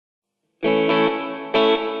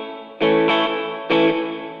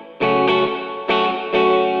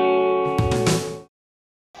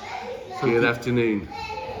Good afternoon.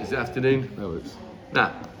 Is it afternoon? No, it's...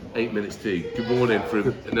 Nah, 8 minutes to. Good morning for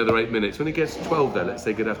another 8 minutes. When it gets to 12 though, let's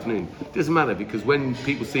say good afternoon. It doesn't matter because when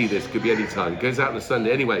people see this, it could be any time. It goes out on a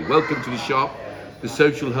Sunday. Anyway, welcome to the shop, the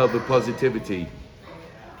social hub of positivity.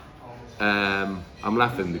 I'm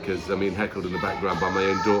laughing because I'm being heckled in the background by my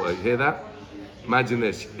own daughter. You hear that? Imagine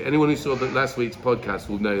this. Anyone who saw that last week's podcast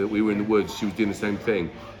will know that we were in the woods. She was doing the same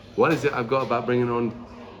thing. What is it I've got about bringing her on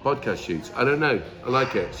podcast shoots? I don't know. I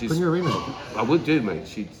like it. Bring her in. I would do, mate.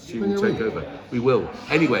 She will take over. We will.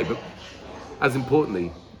 Anyway, but as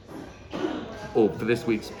importantly, or for this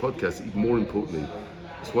week's podcast, even more importantly,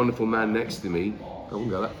 this wonderful man next to me. I wouldn't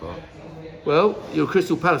go that far. Well, you're a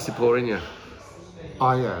Crystal Palace supporter, aren't you?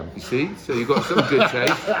 I am. You see? So you've got some good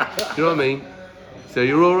taste. You know what I mean? So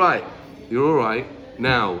you're all right. You're all right.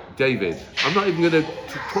 Now, David, I'm not even going to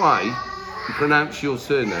try and pronounce your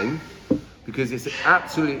surname because it's an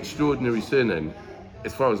absolutely extraordinary surname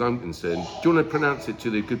as far as I'm concerned. Do you want to pronounce it to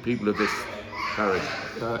the good people of this parish?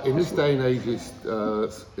 In this day and age,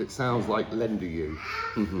 it sounds like lender you.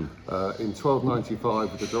 Mm-hmm. In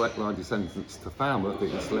 1295, with the direct line descendants to Falmouth,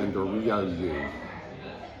 it's lender we owe you.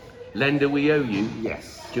 Lender we owe you?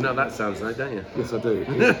 Yes. Do you know what that sounds like, don't you? Yes, I do.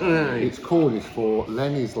 It's Cornish for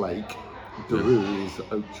Len is lake, Daru is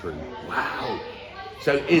oak tree. Wow.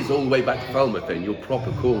 So it is all the way back to Falmouth then, you're proper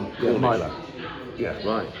Cornish? Milo. Yeah,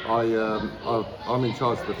 right. I'm in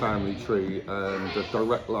charge of the family tree and the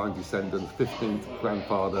direct line descendants, 15th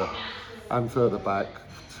grandfather and further back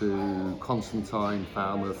to Constantine,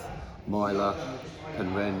 Falmouth, Myla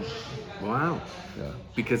and Wren. Wow. Yeah.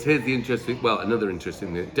 Because here's the another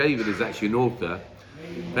interesting thing. David is actually an author.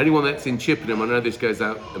 Anyone that's in Chippenham, I know this goes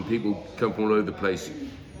out and people come from all over the place.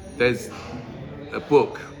 There's a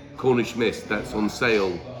book, Cornish Mist, that's on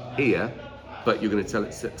sale here, but you're going to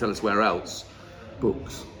tell us where else.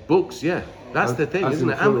 Books, yeah. That's the thing, isn't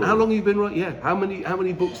it? How long have you been writing? Yeah. How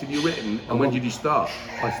many books have you written, and when did you start?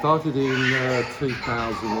 I started in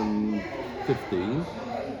 2015,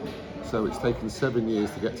 so it's taken 7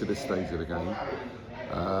 years to get to this stage of the game.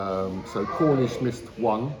 So Cornish Mist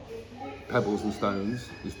 1, Pebbles and Stones,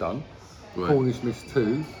 is done. Right. Cornish Mist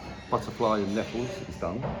 2, Butterfly and Nettles, is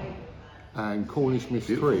done. And Cornish Mist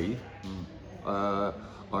 3,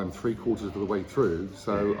 I'm 3/4 of the way through,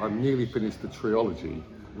 so I'm nearly finished the trilogy.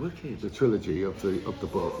 Wicked. The trilogy of the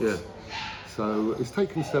books. Yeah. So it's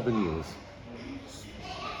taken 7 years.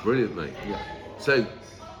 Brilliant, mate. Yeah. So,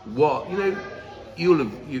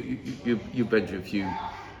 you've been to a few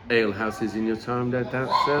ale houses in your time, Dad,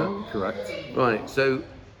 so? Correct. Right. So,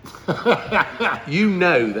 you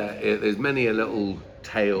know that there's many a little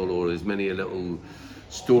tale or there's many a little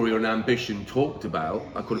story or an ambition talked about.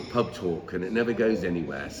 I call it pub talk, and it never goes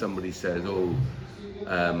anywhere. Somebody says,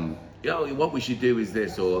 what we should do is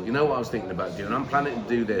this, or you know what I was thinking about doing, I'm planning to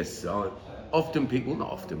do this. Often people,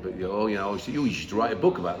 not often, but you should write a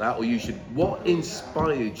book about that, or you should. What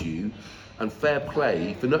inspired you? And fair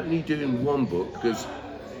play for not only doing one book, because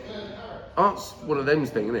art's one of them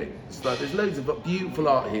things, isn't it? It's like there's loads of beautiful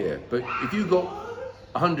art here, but if you got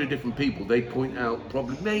 100 different people, they point out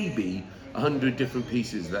probably maybe 100 different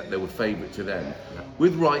pieces that they were favourite to them.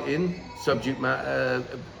 With writing, subject matter,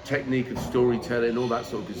 technique of storytelling, all that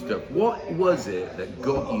sort of good stuff. What was it that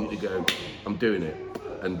got you to go, I'm doing it,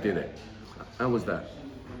 and did it? How was that?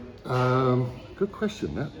 Good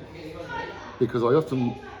question, that. Because I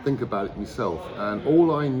often think about it myself, and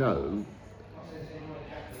all I know,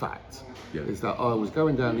 fact, is that I was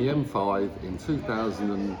going down the M5 in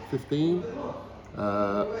 2015,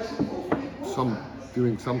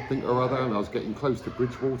 doing something or other, and I was getting close to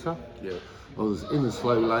Bridgewater. Yeah. I was in the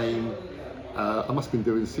slow lane. I must have been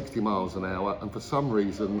doing 60 miles an hour, and for some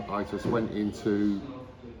reason I just went into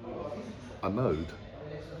a mode.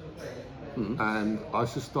 And I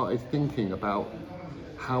just started thinking about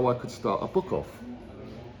how I could start a book off.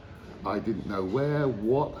 I didn't know where,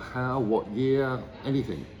 what, how, what year,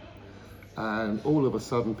 anything. And all of a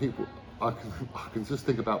sudden I can just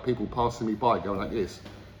think about people passing me by going like this.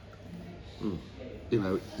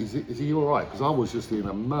 Is he all right? Because I was just in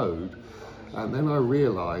a mode, and then I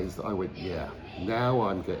realised, I went, yeah, now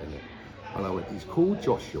I'm getting it. And I went, he's called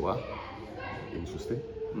Joshua, interesting.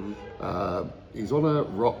 He's on a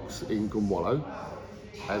rocks in Gunwallow,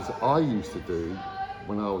 as I used to do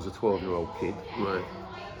when I was a 12-year-old kid, right?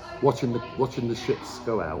 Watching the ships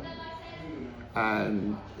go out.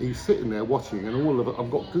 And he's sitting there watching, and all of it, I've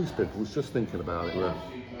got goosebumps just thinking about it. Right.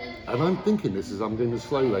 And I'm thinking this as I'm doing the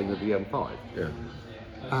slow lane of the M5. Yeah.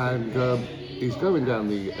 And he's going down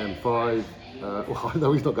the M5. Well, I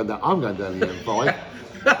know he's not going down. I'm going down the M5.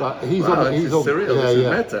 But he's wow, on. He's on.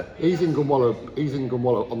 Surreal. Yeah. He's in Gunwallow. He's in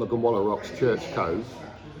Gunwallow on the Gunwallow Rocks Church Cove.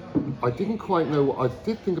 I didn't quite know. I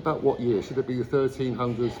did think about what year. Should it be the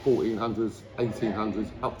 1300s, 1400s, 1800s,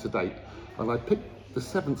 up to date? And I picked the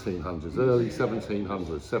 1700s, early 1700s,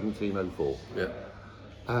 1704. Yeah.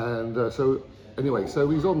 And so anyway, so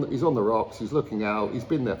he's on the rocks. He's looking out. He's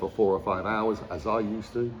been there for 4 or 5 hours, as I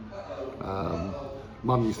used to.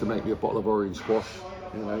 Mum used to make me a bottle of orange squash.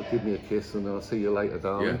 You know, give me a kiss, and I'll see you later,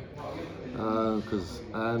 darling. Yeah.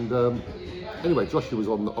 Anyway, Joshua was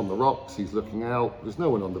on the rocks. He's looking out. There's no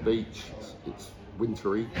one on the beach. It's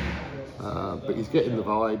wintry, but he's getting the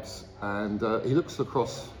vibes. And he looks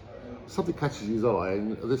across. Something catches his eye,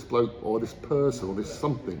 and this bloke or this person or this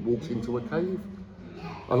something walks into a cave.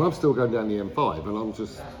 And I'm still going down the M5, and I'm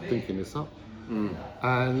just thinking this up.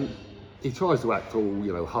 And he tries to act all,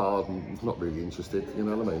 you know, hard, and he's not really interested. You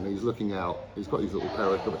know what I mean? He's looking out. He's got his little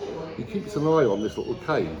periscope. He keeps an eye on this little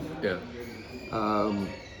cave. Yeah.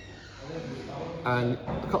 And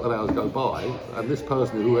a couple of hours go by, and this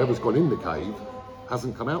person, whoever's gone in the cave,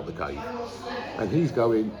 hasn't come out the cave. And he's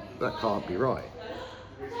going, that can't be right.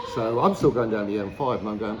 So I'm still going down the M5, and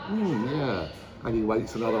I'm going, yeah. And he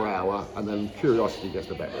waits another hour, and then curiosity gets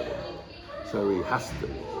the better of him. So he has to.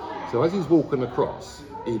 So as he's walking across,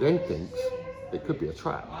 he then thinks it could be a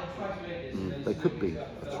trap. There could be a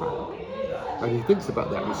trap. And he thinks about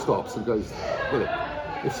that and stops and goes, well,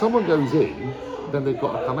 if someone goes in, then they've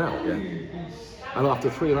got to come out. Yeah. And after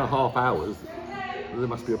 3.5 hours, there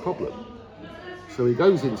must be a problem. So he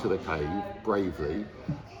goes into the cave bravely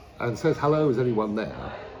and says, hello, is anyone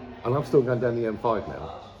there? And I'm still going down the M5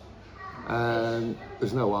 now. And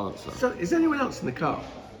there's no answer. So, is anyone else in the car?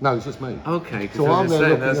 No, it's just me. Okay, so I'm there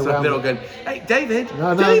looking around. They're all going, hey, David!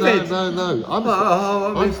 No. David!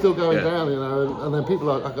 I'm still going down, you know, and then people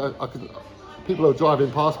are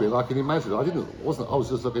driving past me, and I can imagine. I was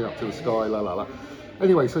just looking up to the sky, la la la.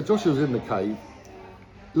 Anyway, so Joshua's in the cave,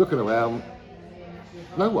 looking around,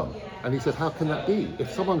 no one. And he said, how can that be?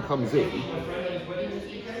 If someone comes in,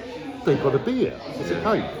 they've got to be here. It's a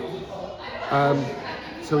cave.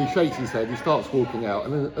 So he shakes his head, he starts walking out,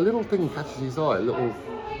 and then a little thing catches his eye,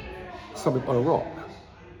 something on a rock.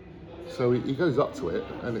 So he goes up to it,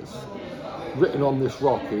 and it's written on this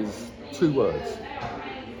rock is 2 words.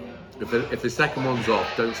 If the second one's off,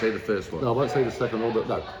 don't say the first one. No, I won't say the second one, but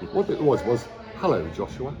no. What it was, hello,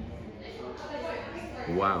 Joshua.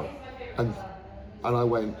 Wow. And I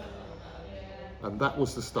went, and that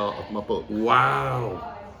was the start of my book.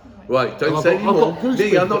 Wow. Right, don't say anymore.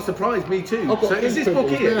 Me, I'm not surprised, me too. So is this book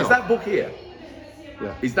here? Is that book here?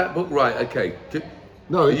 Yeah. Is that book right? Okay.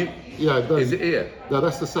 No, is it here? No,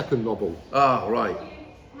 that's the second novel. Ah, right.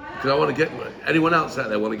 Because I want to get, anyone else out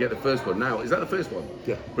there want to get the first one now? Is that the first one?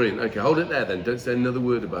 Yeah. Brilliant. Okay, hold it there then. Don't say another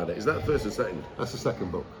word about it. Is that the first or second? That's the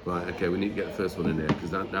second book. Right, okay, we need to get the first one in there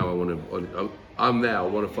because now I want to, I'm there, I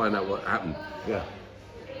want to find out what happened. Yeah.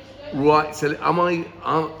 Right, so am I?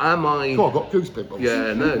 Oh, I've got goose pimples.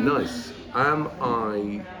 Yeah, no, nice. Am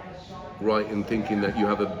I right in thinking that you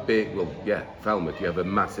have a big, Falmouth, you have a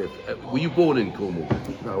massive, were you born in Cornwall?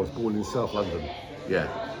 No, I was born in South London. Yeah,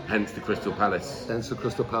 hence the Crystal Palace. Hence the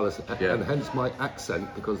Crystal Palace, Yeah. and hence my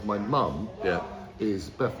accent, because my mum is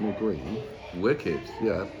Bethnal Green. Wicked.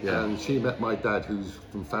 Yeah, Yeah. and she met my dad, who's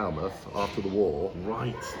from Falmouth, after the war.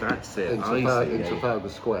 Right, that's it. In Trafalgar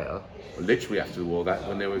Square. Literally after the war, that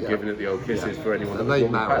when they were giving it the old kisses for anyone that and was they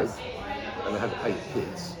born in married, Paris. and they had 8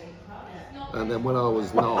 kids. And then when I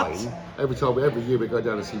was 9, every year we go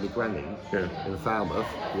down to see my granny in Falmouth.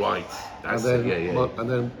 Right, that's and then, it, and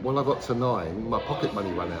then when I got to 9, my pocket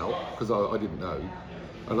money ran out because I didn't know.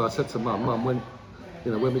 And I said to Mum, when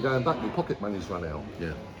we're going back, my pocket money's run out.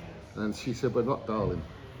 Yeah. And she said, we're not, darling.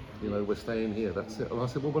 You know, we're staying here, that's it. And I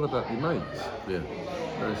said, well, what about your mates? Yeah.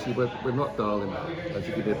 And she went, we're not, darling. And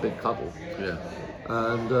she gave me a big cuddle. Yeah.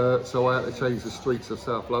 And so I had to change the streets of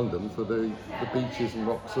South London for the beaches and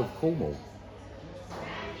rocks of Cornwall.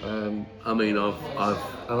 I mean,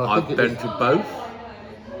 I've been to both.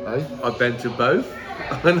 Eh? I've been to both.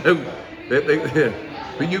 I know.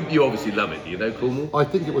 But you obviously love it, do you know, Cornwall? I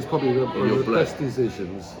think it was probably one of the blood. best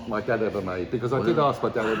decisions my dad ever made, because I did ask my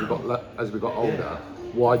dad as we got older,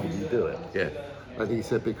 why did you do it? Yeah. And he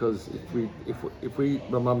said, because if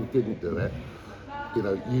my mum didn't do it, you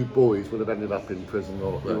know, you boys would have ended up in prison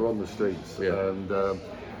or you were on the streets. Yeah.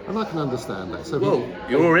 And I can understand that. So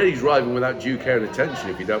you're already driving without due care and attention,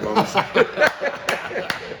 if you don't mind me saying.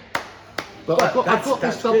 But I've got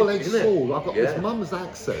this double-edged isn't it? sword. I've got this mum's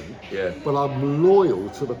accent, Yeah. but I'm loyal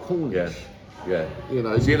to the Cornish. Yeah. You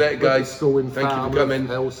know, See you later, guys. School in Thank you Falmouth, for coming.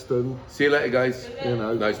 Helston. See you later, guys. You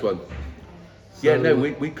know. Nice one. So,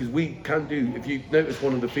 we can do. If you notice,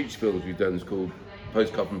 one of the feature films we've done is called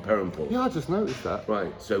postcard from Perranporth. Yeah, I just noticed that.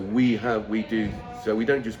 Right. So we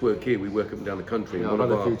don't just work here. We work up and down the country. Yeah, I've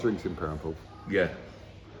had a few drinks in Perranporth. Yeah.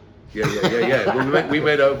 Well, we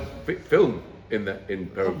made a film in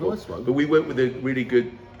Perranporth. Oh, nice one. But we work with a really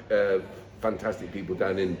good, fantastic people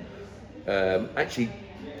down in. Actually,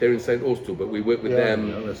 they're in St Austell, but we work with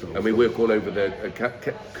them, and we work all over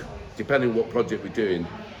depending on what project we're doing,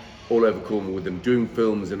 all over Cornwall with them, doing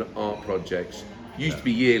films and art projects. Used to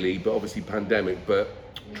be yearly, but obviously pandemic. But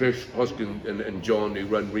Trish Hoskin and John, who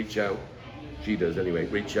run Reach Out, she does anyway,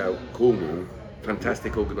 Reach Out Cornwall,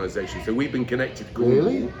 fantastic organisation. So we've been connected to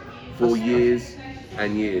Cornwall for years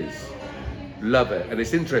and years. Love it, and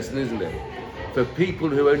it's interesting, isn't it? For people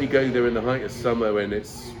who only go there in the height of summer and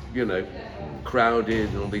it's, you know, crowded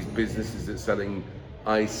and all these businesses that are selling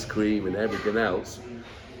ice cream and everything else,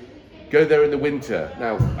 go there in the winter.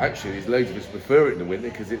 Now, actually, there's loads of us prefer it in the winter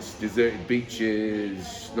because it's deserted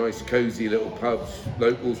beaches, nice cosy little pubs,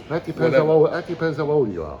 locals. That depends how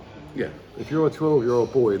old you are. Yeah. If you're a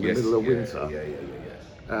 12-year-old boy in the middle of winter,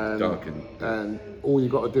 and darkened, and all you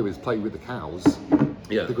got to do is play with the cows,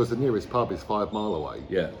 because the nearest pub is 5 miles away.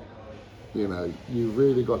 Yeah. You know, you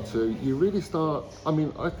really start. I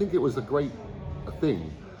mean, I think it was a great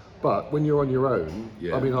thing, but when you're on your own,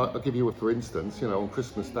 I mean, I'll give you for instance, you know, on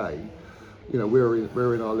Christmas Day, you know, we're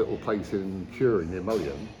in our little place in Curie near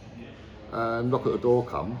Mullion, and knock at the door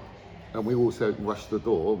come, and we all said, rush to the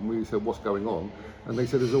door, and we said, what's going on? And they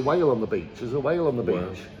said, there's a whale on the beach. There's a whale on the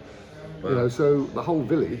beach. Wow. You know, so the whole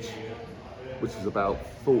village, which is about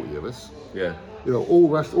 40 of us. Yeah. You know,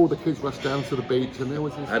 all the kids rushed down to the beach, and there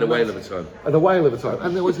was this. Had a whale of a time. And a whale of a time,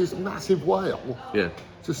 and there was this massive whale. Yeah.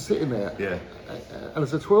 Just sitting there. Yeah. And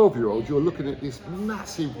as a 12-year-old, you're looking at this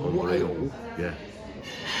massive whale. Yeah.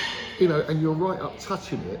 You know, and you're right up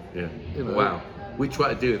touching it. Yeah. You know. Wow. We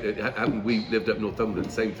tried to do it. We lived up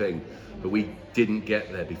Northumberland, same thing, but we didn't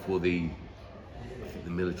get there before the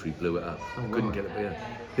military blew it up. Couldn't get it there.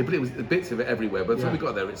 But it was the bits of it everywhere. But until we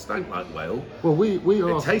got there, it stank like whale. Well,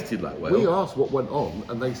 it tasted like whale. We asked what went on,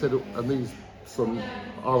 and they said, and these some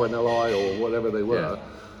RNLI or whatever they were,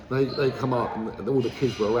 they come up, and all the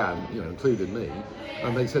kids were around, you know, including me,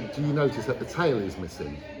 and they said, "Do you notice that the tail is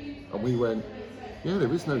missing?" And we went, "Yeah,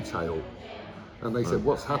 there is no tail." And they said,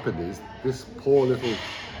 "What's happened is this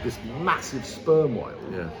massive sperm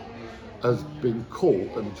whale has been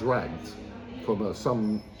caught and dragged from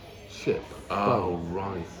some ship." Oh,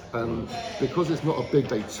 right. And because it's not a big,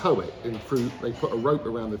 they tow it in through. They put a rope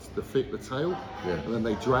around the tail, and then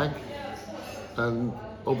they drag. And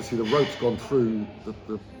obviously the rope's gone through the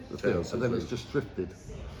thing, and then it's just drifted.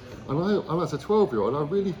 And as a 12-year-old, I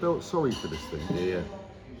really felt sorry for this thing. Yeah.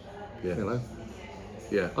 You know.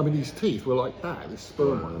 Yeah. I mean, his teeth were like that. This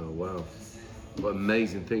sperm whale. Oh, wow. What an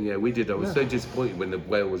amazing thing. Yeah, we did. I was so disappointed when the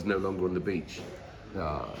whale was no longer on the beach.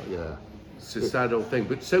 Yeah. It's a sad old thing.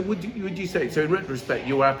 But so would you say, so in retrospect,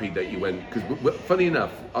 you're happy that you went, because funny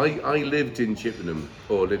enough, I lived in Chippenham,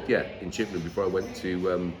 in Chippenham before I went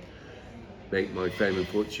to make my fame and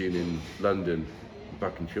fortune in London,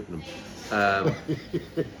 back in Chippenham.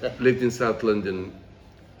 Lived in South London,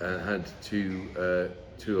 had two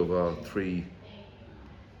of our 3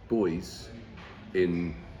 boys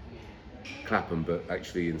in Clapham, but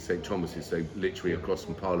actually in St Thomas's, so literally across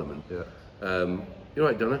from Parliament. Yeah. You all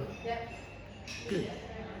right, Donna? Yeah. Good.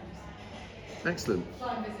 Excellent.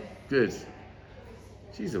 Fine visit. Good.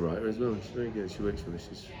 She's a writer as well. She's very good. She works for us.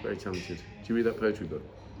 She's very talented. Do you read that poetry book?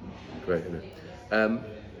 Great, isn't it?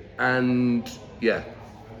 And yeah,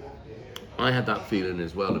 I had that feeling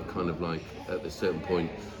as well of kind of like at a certain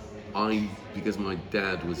point, because my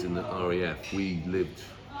dad was in the RAF, we lived,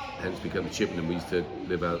 hence became Chippenham. We used to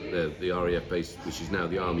live out the RAF base, which is now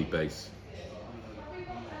the Army base.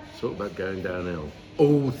 Talk about going downhill.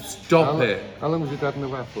 Oh, stop it! How long was your dad in the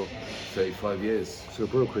RAF for? 35 years. So a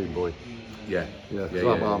Brill Queen boy. Yeah.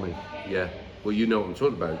 Club Army. Yeah. Well, you know what I'm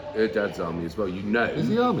talking about. Her dad's Army as well. You know. Is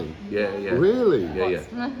he Army? Yeah. Really? Yeah.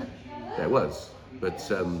 Yeah, it was. But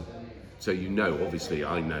so you know, obviously,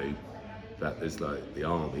 I know that there's like the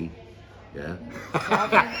Army. Yeah.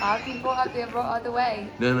 I've been brought up the other way.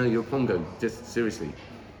 No, you're Pongo. Just seriously.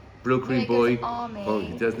 Brill Cream It boy. goes Army. Oh,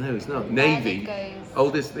 he does. No, it's not. Then Navy. it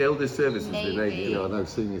goes The oldest service was the Navy. Navy. Yeah, I know.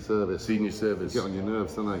 Senior service. Senior service. Get on your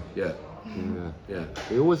nerves, don't they? Yeah. Yeah.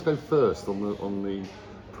 They always go first on the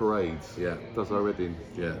parades. Yeah. Does our wedding.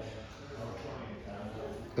 Yeah.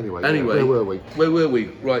 Anyway, Anyway, where were we?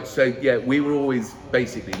 Right, so yeah, we were always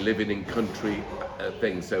basically living in country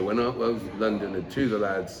things. So when I was in London, and 2 of the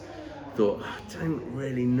lads thought, I don't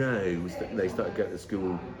really know. They started going to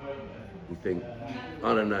school and think,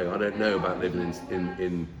 I don't know about living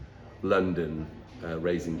in London.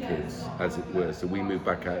 raising kids, as it were. So we moved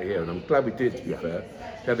back out here, and I'm glad we did. To be fair,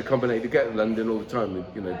 we had the combination to get to London all the time.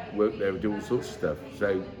 You know, work there, do all sorts of stuff.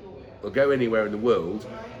 So we'll go anywhere in the world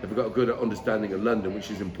if we've got a good understanding of London, which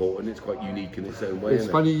is important. It's quite unique in its own way. It's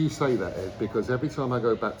isn't funny you say that, Ed, because every time I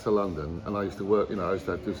go back to London, and I used to work, you know, I used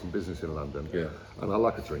to do some business in London, and I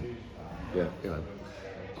like a drink. Yeah. You know,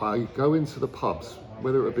 I go into the pubs,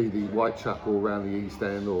 whether it be the Whitechapel around the East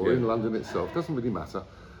End or in London itself, doesn't really matter.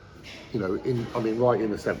 You know, right in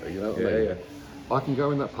the centre, you know what I mean? Yeah. I can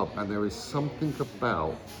go in that pub and there is something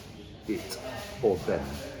about it or them.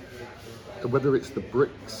 Whether it's the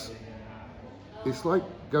bricks, it's like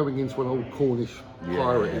going into an old Cornish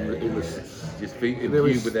pirate in the just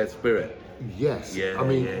imbued with their spirit. Yes, Yeah, I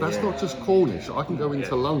mean, yeah, that's yeah. not just Cornish. I can go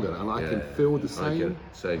into London and I can feel the same.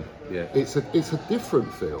 Same, yeah. It's a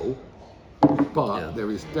different feel, but there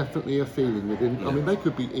is definitely a feeling within. I mean, they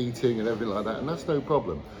could be eating and everything like that, and that's no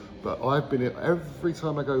problem. But I've been every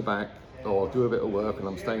time I go back or do a bit of work and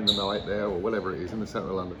I'm staying the night there or whatever it is in the centre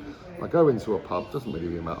of London, I go into a pub. Doesn't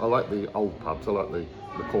really matter. I like the old pubs. I like the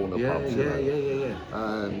corner pubs.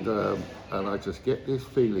 Yeah. And I just get this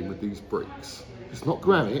feeling with these bricks. It's not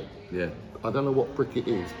granite. Yeah. I don't know what brick it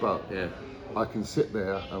is, but I can sit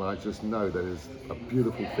there and I just know there's a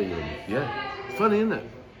beautiful feeling. Yeah. It's funny, isn't it?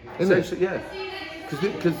 Isn't it? Yeah.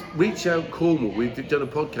 Because Reach Out Cornwall, we've done a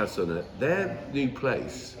podcast on it. Their new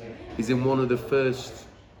place is in one of the first,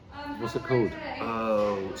 What's it called?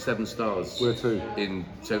 7 stars. Where to? In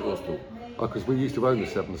S.H.O.P. Oh, because we used to own the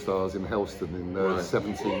 7 Stars in Helston in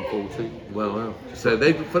 1740. Wow.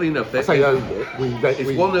 So funny enough, I say owned it.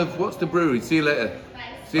 It's one of, what's the brewery? See you later.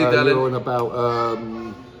 See you, You're darling. on about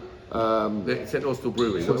The St. Austell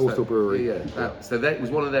Brewery. St. Austell Brewery. So that was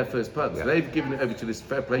one of their first pubs. They've given it over to this,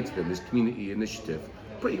 fair play to them, this community initiative.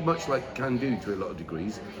 Pretty much like Can Do to a lot of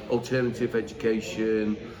degrees. Alternative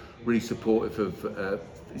education, really supportive of,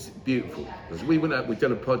 it's beautiful. As we went out, we've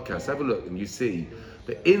done a podcast, have a look and you see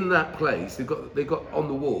that in that place, they've got on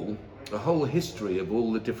the wall a whole history of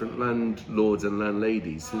all the different landlords and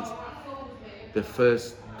landladies since the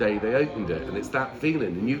first day they opened it, and it's that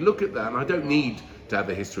feeling. And you look at that, and I don't need to have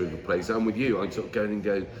the history of a place. I'm with you. I sort of go in and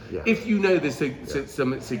go, if you know there's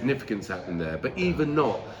some significance happening there, but even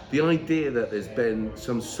not, the idea that there's been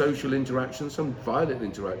some social interaction, some violent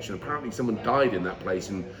interaction. Apparently, someone died in that place,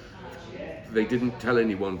 and they didn't tell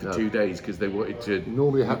anyone for 2 days because they wanted to.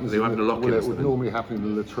 Normally happens. They were having a lock-in. It would normally happen in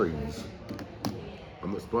the latrines.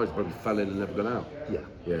 I'm not surprised. Probably fell in and never got out.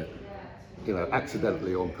 Yeah. You know,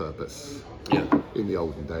 accidentally on purpose. Yeah. In the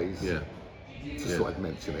olden days. Yeah. Just thought I'd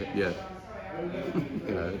mention it. Yeah.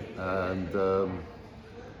 You know, and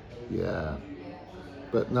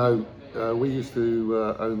but no, we used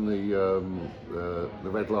to own the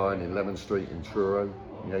Red Lion in Lemon Street in Truro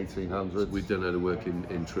in the 1800s. We've done a lot of work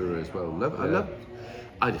in Truro as well.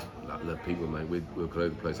 I just love people, mate. We're all over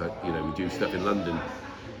the place. We do stuff in London,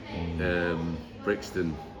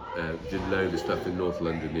 Brixton. Did a load of stuff in North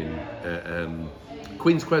London in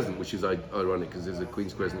Queen's Crescent, which is ironic because there's a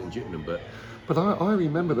Queen's Crescent in Chippenham, But I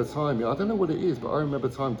remember the time, I don't know what it is, but I remember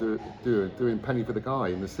the time doing Penny for the Guy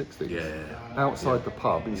in the 60s. Outside the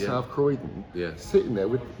pub in South Croydon, sitting there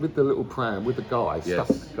with the little pram, with the guy, stuck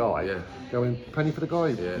with the guy, going, Penny for the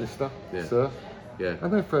Guy, mister, sir. Yeah.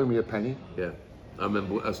 And they throw me a penny. Yeah. I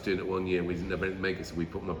remember us doing it one year and we never make it, so we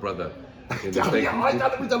put my brother in the We've thing.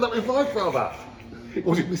 done that with my brother.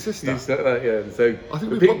 Or was it my sister? You said that, yeah. So I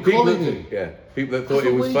think we put people Colin that, people that thought That's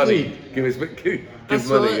it what was we funny, did. give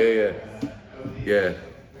money, yeah.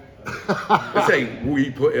 I say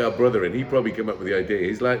we put our brother in. He probably came up with the idea.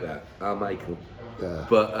 He's like that, our Michael. Yeah.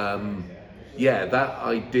 But that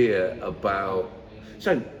idea about.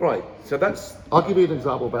 So that's. I'll give you an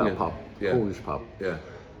example about a pub, Yeah. Cornish pub. Yeah.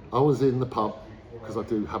 I was in the pub because I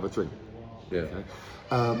do have a drink. Yeah.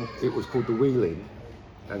 Okay? It was called the Wheeling,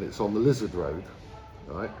 and it's on the Lizard Road,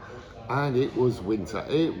 right? And it was winter.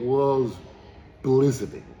 It was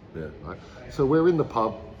blizzarding. Yeah. Right? So we're in the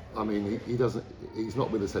pub. I mean, he's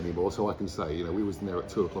not with us anymore, so I can say, we was in there at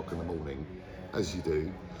 2:00 in the morning, as you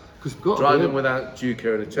do. Because driving without due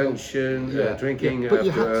care and attention, drinking. But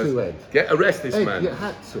you had to, Ed. Arrest this man. You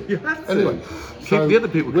had to. You had to. Anyway, Keep the other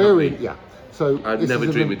people company. So I'd never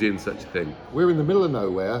dream of doing such a thing. We're in the middle of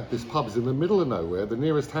nowhere. This pub's in the middle of nowhere. The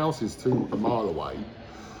nearest house is a mile away.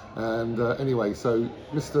 And anyway, so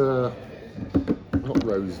Mr. Not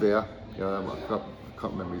Rose there. I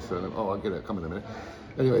can't remember his surname. Oh, I'll get it. Come in a minute.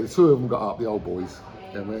 Anyway, the two of them got up, the old boys.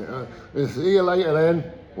 And they see you later then.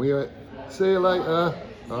 We went, see you later.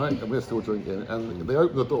 All right, and we're still drinking. And they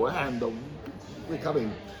opened the door and we're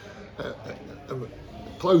coming.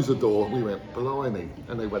 Closed the door. We went, blimey.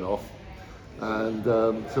 And they went off. And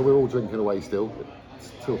so we're all drinking away still.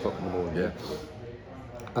 It's 2 o'clock in the morning. Yeah.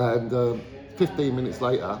 And 15 minutes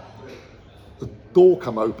later, the door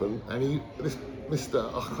come open, and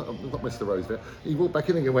Mr. Not Mr. Roosevelt, he walked back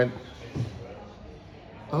in and he went,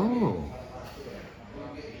 oh.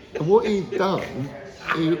 And what he'd done,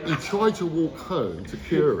 he tried to walk home to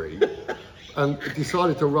Curie and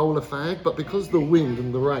decided to roll a fag, but because of the wind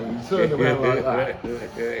and the rain, he turned around like that,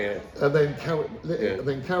 and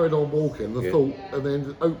then carried on walking. The thought, and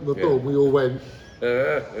then opened the door, and we all went.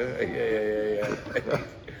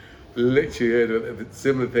 Literally heard a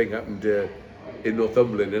similar thing happened in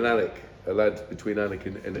Northumberland in Alec, a lad between Alec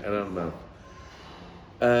and Allenmouth.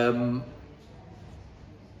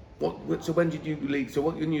 So when did you leave? So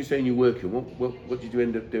when you were saying you're working, what did you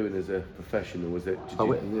end up doing as a profession, or was it? I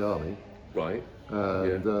went in the army. Right.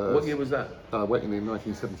 And, what year was that? I went in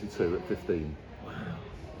 1972 at 15. Wow.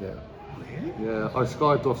 Yeah. Really? Yeah, I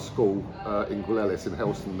skived off school in Gwellis in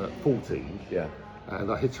Helston at 14. Yeah. And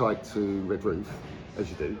I hitchhiked to Red Roof, as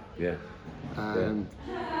you do. Yeah. And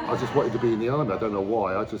I just wanted to be in the army. I don't know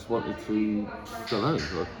why. I just wanted to, I don't know.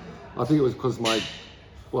 I think it was because I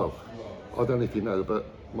don't know if you know, but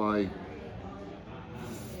my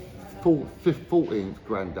 14th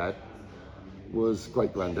great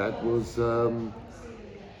granddad was a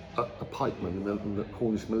pikeman in the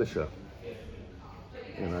Cornish militia.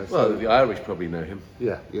 You know, Well, the Irish probably know him.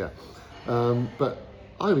 Yeah. But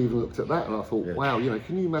I even looked at that and I thought, wow,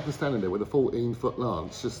 can you imagine standing there with a 14-foot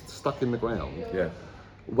lance just stuck in the ground,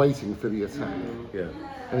 waiting for the attack? Yeah.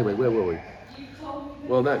 Anyway, where were we?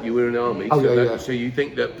 Well, no, you were in the army. Oh, so yeah. So you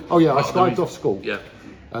think that? Oh yeah, I skived off school. Yeah.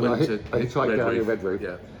 And I Went hitchhiked down to Red Roof.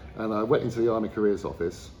 Yeah. And I went into the Army Careers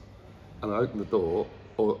office and I opened the door,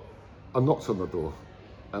 or I knocked on the door,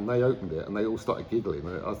 and they opened it and they all started giggling.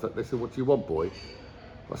 They said, "What do you want, boy?"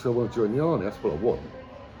 I said, "I want to join the army. That's what I want."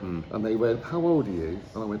 And they went, "How old are you?"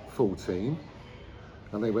 And I went, 14.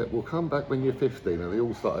 And they went, "Well, come back when you're 15." And they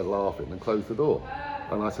all started laughing and closed the door.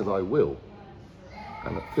 And I said, "I will."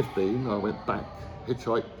 And at 15, I went back,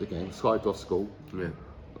 hitchhiked again, skived off school. Yeah.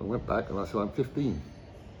 I went back and I said, "I'm 15."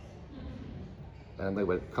 And they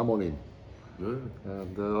went, "Come on in."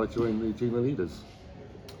 And I joined the junior leaders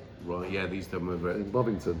Right. Yeah. These them over in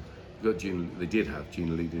Bovington. They did have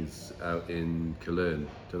junior leaders out in Cologne.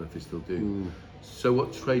 Don't know if they still do. So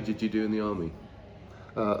what trade did you do in the army?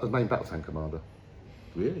 As main battle tank commander.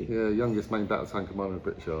 Really? Yeah, youngest main battle tank commander in the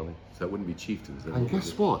British Army. So that wouldn't be chieftains then? And would guess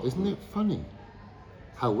it? what? Isn't it funny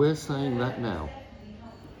how we're saying that now?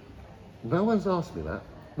 No one's asked me that.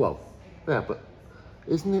 Well, yeah, but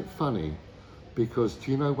isn't it funny? Because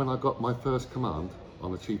do you know when I got my first command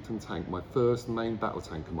on a chieftain tank, my first main battle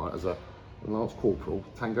tank command as a Lance Corporal,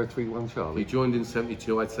 Tango 31 Charlie. You joined in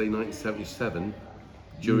 72, I'd say 1977,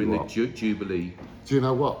 during the Jubilee. Do you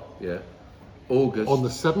know what? Yeah. August. On the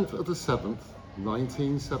 7th of the 7th,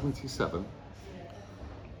 1977,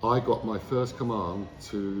 I got my first command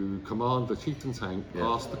to command the chieftain tank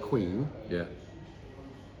past the Queen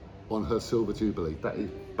on her Silver Jubilee. That is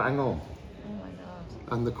bang on. Oh my God.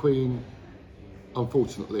 And the Queen,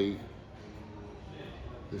 unfortunately,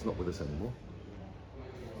 is not with us anymore.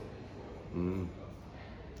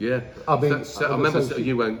 Yeah. I mean, I remember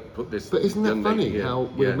you won't put this. But isn't that young funny lady here. how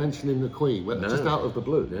we're mentioning the Queen just out of the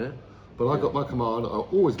blue? Yeah. But I got my command, I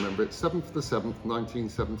always remember it, 7th of the 7th,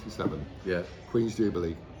 1977. Yeah. Queen's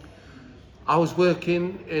Jubilee. I was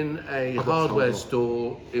working in a got hardware told off.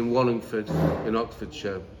 store in Wallingford, in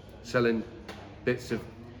Oxfordshire, selling bits of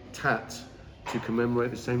tat to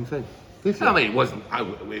commemorate the same thing. Did you? I mean, it wasn't.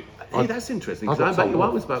 Hey, that's interesting. I Because got I bet told I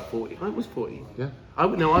off. was about 40. I was 40. Yeah.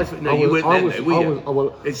 No, you weren't then, though, were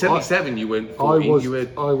you? In 77, you weren't 40.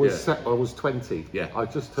 I was 20. Yeah. I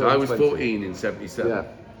just So turned I was 20. 14 in 77. Yeah.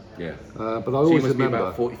 Yeah. But I So you always must be remember.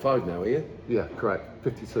 about 45 now, are you? Yeah, correct.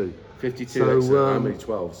 52. 52. So, Excellent. I'm only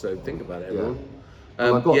 12. So think about it, everyone.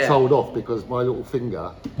 And I got told off because my little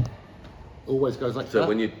finger always goes like that. So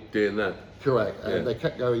when you're doing that. Correct. And Yeah. they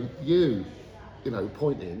kept going, you know,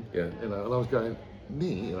 pointing. Yeah. You know, and I was going,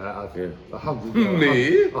 me, you know, out of 100,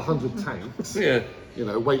 Me? 100 tanks. Yeah. You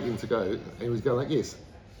know, waiting to go. And he was going like this.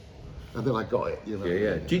 And then I got it, you know.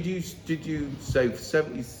 Yeah. Did you say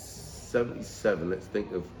 77? Let's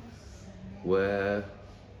think of where.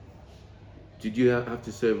 Did you have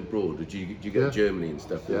to serve abroad, or did you get Germany and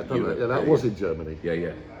stuff? Yeah, done Europe? that. Yeah, that was in Germany.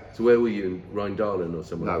 Yeah. So where were you in Rheindahlen or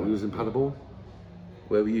somewhere? No, like we that? was in Paderborn.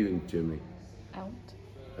 Where were you in Germany? Out.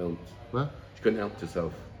 Elmt. Where? You couldn't help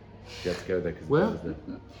yourself. You had to go there because Where? wasn't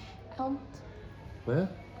it? Out. Where?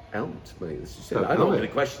 Elmt, mate. That's just Don't I'm know not it. going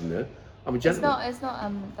to question there. I'm a It's gentleman. not. It's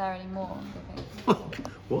not there anymore. I think.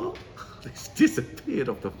 What? It's disappeared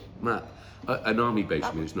off the map. An army base,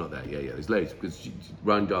 you mean it's not there? Yeah, yeah. There's loads because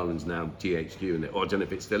Ryan Darlin's now THQ in it. Or I don't know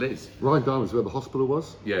if it still is. Ryan Diamond's where the hospital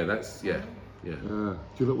was. Yeah, that's yeah. Do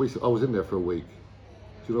you know what I was in there for a week.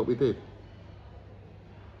 Do you know what we did?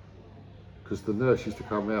 Because the nurse used to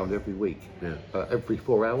come round every week. Yeah. Every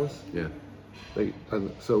 4 hours. Yeah.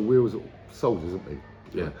 And so we was soldiers, isn't we?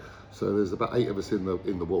 Yeah. So there's about 8 of us in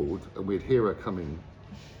the ward, and we'd hear her coming.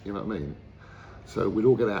 You know what I mean? So we'd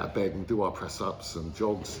all get out of bed and do our press ups and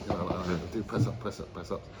jogs. You know, like, do press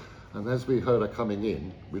ups. And as we heard her coming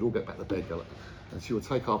in, we'd all get back to bed, and she would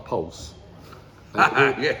take our pulse.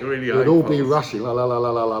 Yeah, really high. We'd all pulse. be rushing, la la la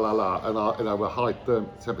la la la la la, and our high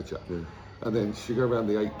temperature. And then she'd go around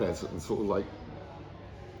the 8 beds and sort of like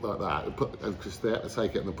that, and because they had to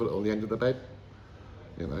take it and then put it on the end of the bed,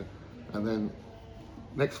 you know. And then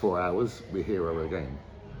next 4 hours we hear her again,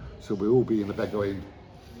 so we'll all be in the bed going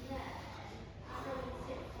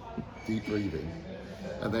deep breathing,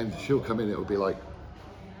 and then she'll come in. It'll be like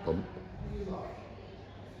bump,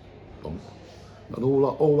 bump, and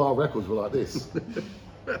all our records were like this.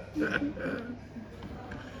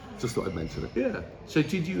 Just thought I'd mention it. Yeah. So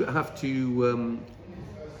did you have to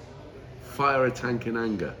fire a tank in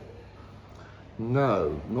anger?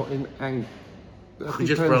 No, not in anger.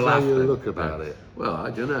 Just for a laugh. How you then? look about it. Well, I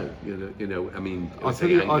don't know. You know. I mean, I tell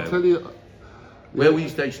you. Where were you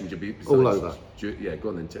stationed? Besides? All over. Yeah, go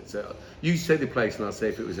on then. So you say the place, and I'll say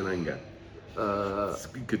if it was in anger.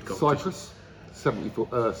 Good competition. Cyprus,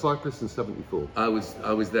 74. Cyprus in 74. I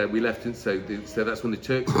was there. We left in so that's when the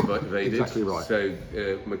Turks invaded. Exactly right. So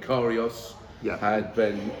Makarios had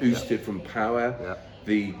been ousted from power. Yeah.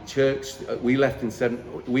 The Turks we left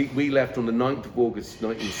we left on the 9th of August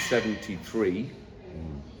 1973.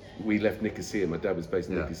 We left Nicosia. My dad was based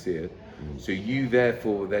in Nicosia. So you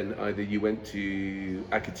therefore then either you went to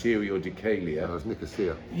Akrotiri or Deucalion. I was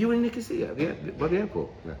Nicosia. You were in Nicosia, by the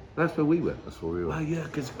airport. Yeah. That's where we were. That's where we were. Well, yeah,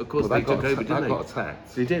 because of course they took over, didn't they? They got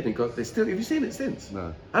attacked. They did. They still. Have you seen it since?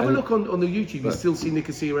 No. Have a look on the YouTube. You still see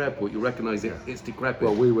Nicosia Airport. You'll recognise it. It's decrepit.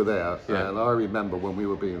 Well, we were there, Yeah. and I remember when we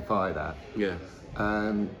were being fired at. Yeah.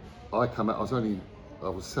 And I come out. I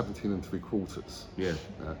was 17 3/4. Yeah.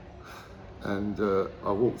 And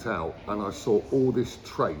I walked out, and I saw all this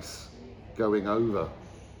trace going over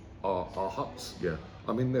our huts. Yeah.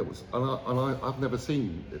 I mean, there was, and I've never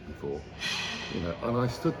seen it before, you know. And I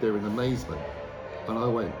stood there in amazement, and I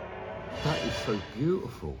went, "That is so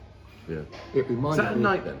beautiful." Yeah. It reminded Was that at me.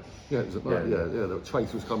 night then? Yeah, it was at night. Yeah. Yeah. The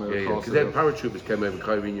trace was coming Yeah, across. because then paratroopers came over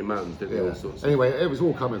Kyrenia Mountains, didn't they? Yeah. All sorts. Anyway, it was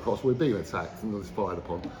all coming across. We'd been attacked and was fired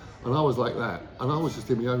upon, and I was like that, and I was just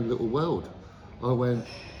in my own little world. I went,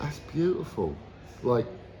 "That's beautiful," like,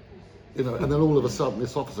 you know. And then all of a sudden,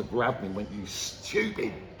 this officer grabbed me and went, "You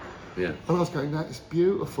stupid!" Yeah. And I was going, "That is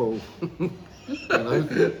beautiful," you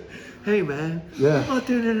know. Hey man. Yeah. I'm not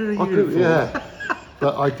doing it in a I could, uniform. yeah.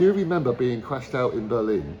 But I do remember being crashed out in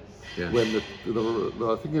Berlin Yeah. when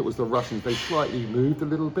I think it was the Russians. They slightly moved a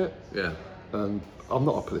little bit. Yeah. And I'm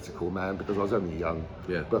not a political man because I was only young.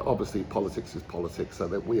 Yeah. But obviously politics is politics, so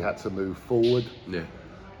that we had to move forward. Yeah.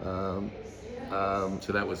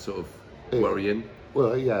 So that was sort of Yeah. worrying.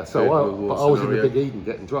 Well, yeah. Third World War But I was in the scenario. Big Eden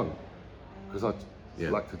getting drunk because I Yeah.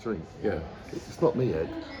 like to drink. Yeah. It's not me, Ed.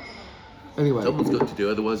 Anyway. Someone's got to do,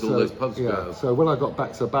 otherwise all those pubs go out. So when I got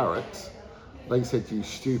back to barracks, they said, "You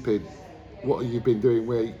stupid, what have you been doing?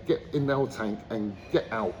 Where you get in the old tank and get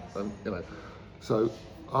out," and you know. So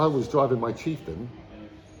I was driving my Chieftain,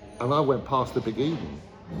 and I went past the Big Eden,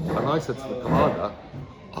 and I said to the commander,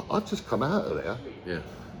 "I've just come out of there." Yeah.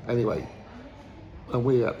 Anyway, and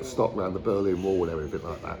we had to stop around the Berlin Wall and everything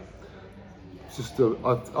like that. Just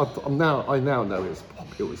I now know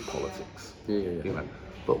it was politics. Yeah. You know.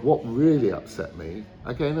 But what really upset me,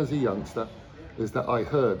 again as a youngster, is that I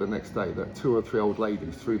heard the next day that 2 or 3 old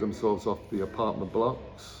ladies threw themselves off the apartment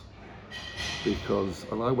blocks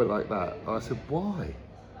and I went like that. I said, "Why?"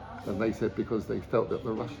 And they said because they felt that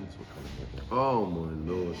the Russians were coming in. Oh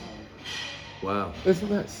my lord. Wow. Isn't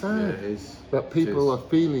that sad? Yeah, it is. That people It is. are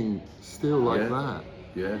feeling still like Yeah. that.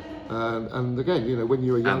 Yeah. And again, you know, when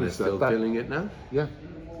you're a And they're youngster, still feeling it now. yeah.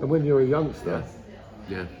 And when you're a youngster,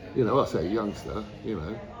 Yeah. you know, I say youngster, you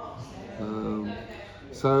know.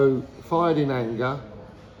 So fired in anger.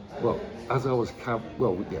 Well, as I was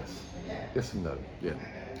yes and no. Yeah.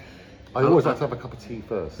 I always like to have a cup of tea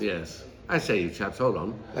first. Yes. I say, you chaps, hold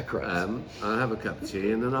on. Yeah, correct. I'll have a cup of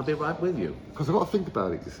tea and then I'll be right with you. Because I've got to think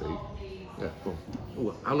about it, you see. Yeah, well,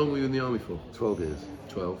 Oh, how long were you in the army for? 12 years.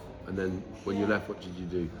 12. And then when you left, what did you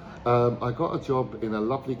do? I got a job in a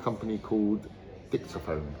lovely company called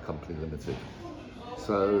Dictaphone Company Limited.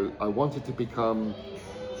 So I wanted to become.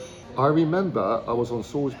 I remember I was on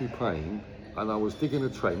Salisbury Plain and I was digging a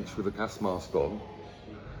trench with a gas mask on,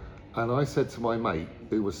 and I said to my mate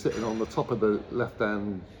who was sitting on the top of the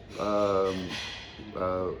left-hand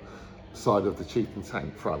side of the chieftain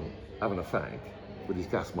tank front, having a fag with his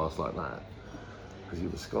gas mask like that, because he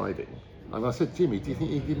was skiving. And I said, Jimmy, do you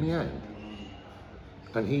think you can give me a hand?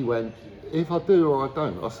 And he went, if I do or I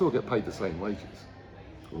don't, I still get paid the same wages.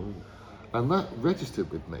 Ooh. And that registered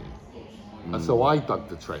with me. And so I dug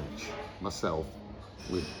the trench myself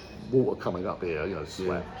with water coming up here, you know,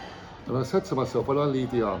 sweat. Yeah. And I said to myself, when I leave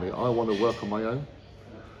the army, I want to work on my own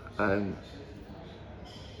and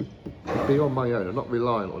be on my own and not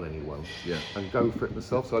reliant on anyone, and go for it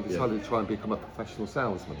myself. So I decided to try and become a professional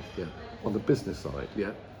salesman on the business side.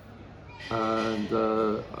 Yeah. And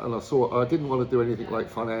I saw I didn't want to do anything like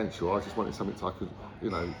financial. I just wanted something I could, you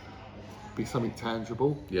know, be something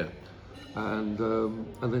tangible. Yeah. And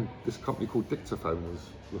then this company called Dictaphone was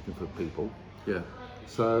looking for people. Yeah.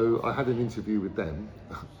 So I had an interview with them.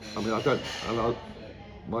 I mean,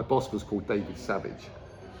 my boss was called David Savage.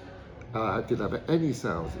 I didn't have any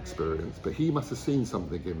sales experience, but he must have seen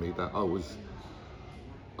something in me that I was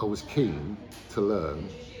keen to learn.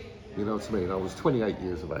 You know what I mean? I was 28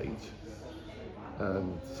 years of age,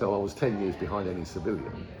 and so I was 10 years behind any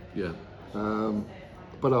civilian. Yeah.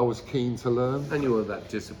 But I was keen to learn. And you were that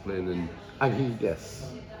discipline and he,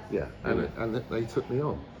 and they took me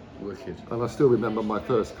on. Wicked. And I still remember my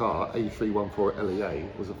first car, A314 LEA,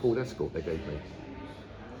 was a Ford Escort they gave me.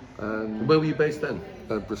 And where were you based then?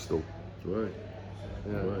 Bristol. Right.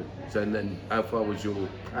 Yeah. Right. So and then how far was your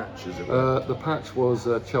patch as it were? The patch was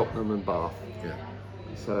Cheltenham and Bath. Yeah.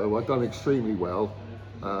 So I'd done extremely well.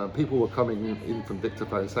 People were coming in from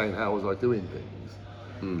Dictaphone saying how was I doing things.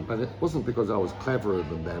 And it wasn't because I was cleverer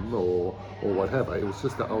than them or whatever. It was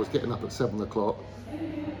just that I was getting up at 7 o'clock,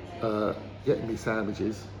 getting me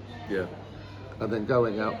sandwiches, and then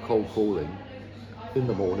going out cold calling in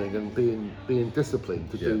the morning and being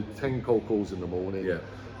disciplined to do 10 cold calls in the morning,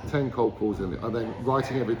 10 cold calls and then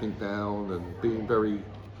writing everything down and being very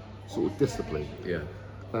sort of disciplined. Yeah.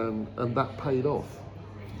 And that paid off.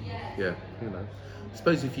 Yeah. You know. I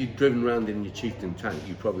suppose if you'd driven around in your chieftain tank,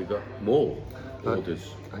 you probably got more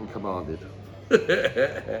orders. And commanded. Because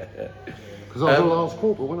I was a Lance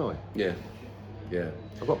Corporal, wasn't I? Yeah. Yeah.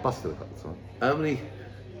 I got busted a couple of times.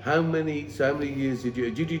 How many years did you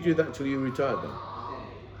do that till you retired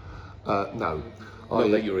then? No. Not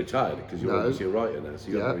that you're retired, because you're obviously a writer now, so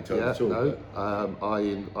you're not retired at all. No.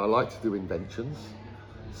 I like to do inventions.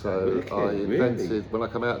 So I invented, when I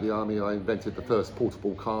come out of the army, I invented the first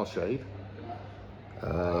portable car shade,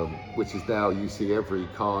 which is now, you see every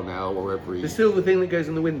car now, or every... The silver thing that goes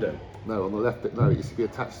in the window? No, on the left bit, no, it used to be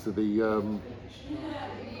attached to the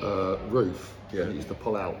roof, and it used to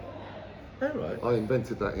pull out. Oh, right. I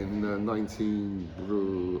invented that in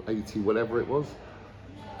 1980, whatever it was.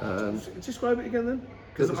 Describe it again then?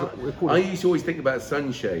 Because I used to always think about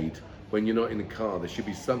sunshade when you're not in the car. There should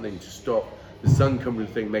be something to stop the sun coming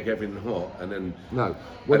thing, make everything hot, and then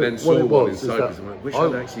saw one inside because I wish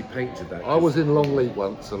I'd actually painted that. I was in Longleat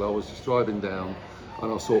once and I was just driving down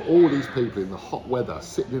and I saw all these people in the hot weather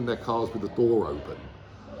sitting in their cars with the door open,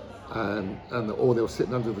 or they were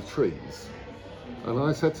sitting under the trees. And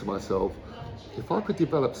I said to myself, if I could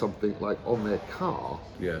develop something like on their car,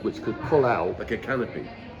 which could pull out like a canopy.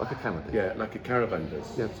 Like a canopy. Yeah, like a caravan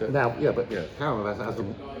does. Yeah. So,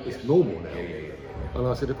 caravan it's normal now. Yeah. And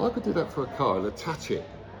I said, if I could do that for a car and attach it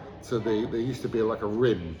to there used to be like a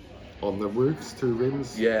rim on the roofs, 2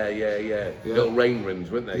 rims. Yeah. Little rain rims,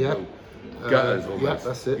 weren't they? Yeah. Gutters almost. Yeah,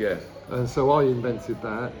 that's it. Yeah. And so I invented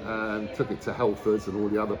that and took it to Helfords and all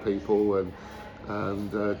the other people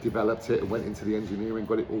and developed it and went into the engineering,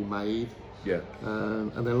 got it all made. Yeah.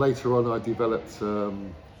 And then later on I developed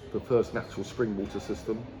the first natural spring water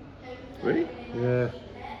system. Really? Yeah.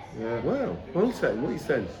 Wow. Hold on a second, what are you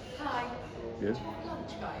saying? Hi. Yeah.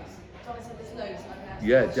 Loads.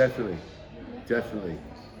 Yeah, definitely.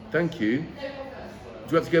 Thank you. Do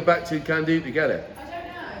you have to go back to Candu to get it? I don't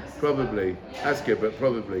know. Probably. Ask her, but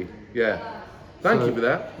probably. Yeah. Thank you for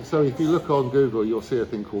that. So if you look on Google, you'll see a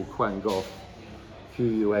thing called Quangoff,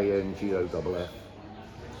 Quangoff.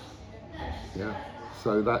 Yeah.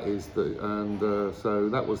 So that is so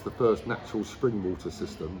that was the first natural spring water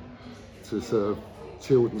system to serve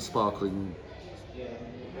chilled and sparkling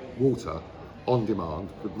water on demand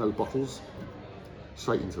with no bottles,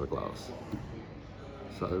 straight into the glass.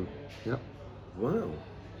 So, yeah. Wow,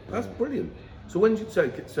 that's brilliant. So when did so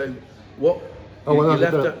what? Oh, You well,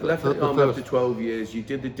 left the army first- after 12 years. You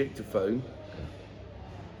did the dictaphone.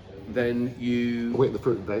 Then you. I went to the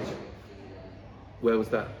fruit and veg. Where was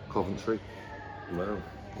that? Coventry. Wow.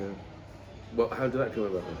 Yeah. Well, how did that come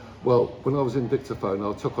about then? Well, when I was in dictaphone,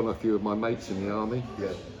 I took on a few of my mates in the army,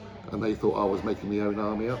 Yeah. and they thought I was making my own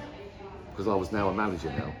army up because I was now a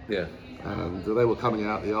manager now. Yeah. And they were coming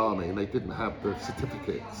out of the army and they didn't have the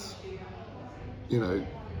certificates, you know,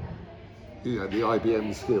 the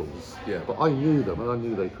IBM skills. Yeah. But I knew them and I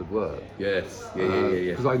knew they could work. Yes. Yeah.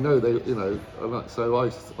 Because I know they, you know, so I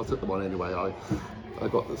took them on anyway. I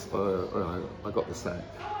got this, I got the sack.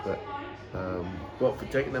 But, What, for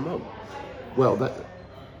taking them on? well, that,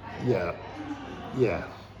 yeah.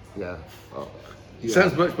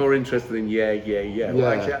 Sounds much more interesting than yeah. What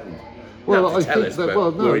actually happened? Well, Not to I tell think us, that. but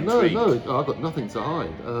Well, we're no. intrigued. I've got nothing to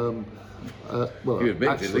hide. Well, You admit to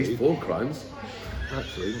actually, at least 4 crimes.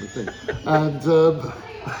 Actually, let me think. And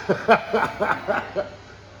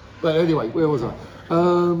but anyway, where was I?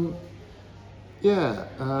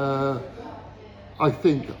 I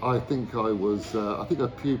think I was. I think a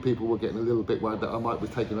few people were getting a little bit worried that I might be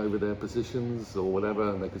taking over their positions or whatever,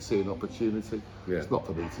 and they could see an opportunity. Yeah. It's not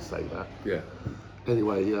for me to say that. Yeah.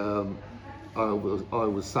 Anyway, I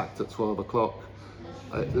was sacked at 12 o'clock,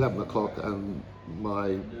 at 11 o'clock, and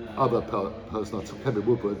my other person I took, Kevin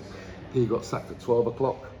Woodward, he got sacked at 12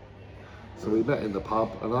 o'clock. So we met in the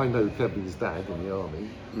pub, and I know Kevin's dad in the army.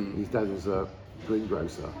 His dad was a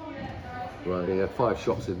greengrocer. Right. He had 5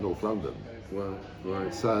 shops in North London. Well,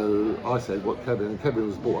 right. So I said, what Kevin, and Kevin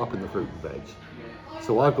was brought up in the fruit and veg.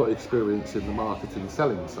 So I've got experience in the marketing,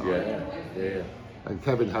 selling side. Yeah. And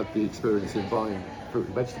Kevin had the experience in buying fruit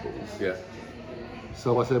and vegetables. Yeah.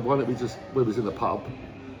 So I said, why don't we just, we was in the pub,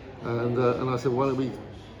 and I said, why don't we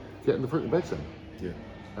get in the fruit and veg then? Yeah.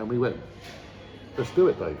 And we went, let's do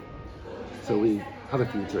it, Dave. So we had a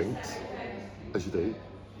few drinks, as you do,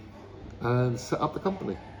 and set up the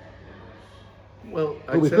company. Well,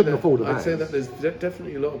 we couldn't afford a I'd say van. that there's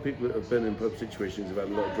definitely a lot of people that have been in pub situations, have had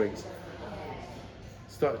a lot of drinks,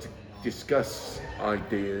 start to discuss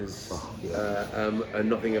ideas, and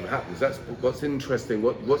nothing ever happens. That's what's interesting.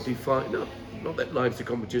 What define not that life's a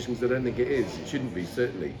competition, because I don't think it is. It shouldn't be,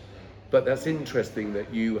 certainly. But that's interesting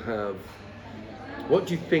that you have. What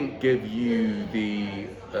do you think give you the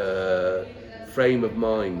frame of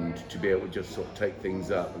mind to be able to just sort of take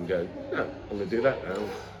things up and go, no, I'm going to do that now?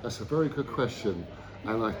 That's a very good question,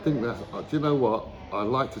 and I think that, do you know what? I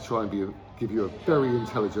like to try and give you a very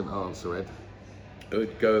intelligent answer, Ed. It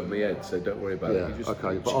would go over my head, so don't worry about it. You just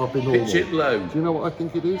Okay, but I'll be normal. pitch it low. Do you know what I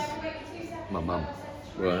think it is? My mum.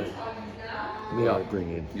 Right. The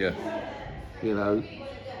upbringing. Yeah. You know,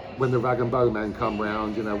 when the rag and bowman come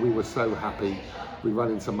round, you know, we were so happy. We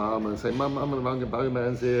run into mum and say, Mum, the rag and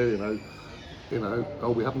bowman's here, you know,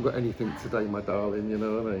 oh, we haven't got anything today, my darling, you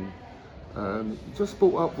know what I mean? Just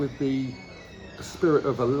brought up with the spirit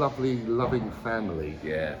of a lovely, loving family.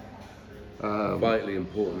 Yeah. Vitally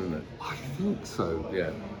important, isn't it? I think so.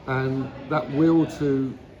 Yeah. And that will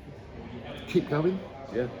to keep going.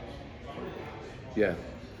 Yeah. Yeah.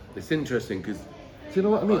 It's interesting because Do you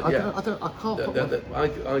know what I mean? yeah. I can't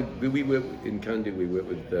put we work in Candy. We work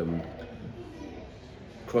with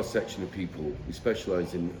cross section of people. We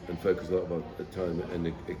specialise in and focus a lot of our time and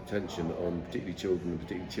attention on particularly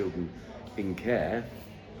children in care,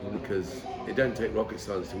 because it don't take rocket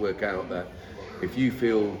science to work out that if you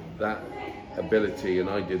feel that ability, and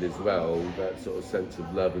I did as well, that sort of sense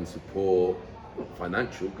of love and support, not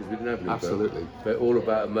financial because we didn't have any, Absolutely. but all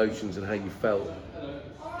about emotions and how you felt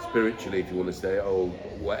spiritually, if you want to say, or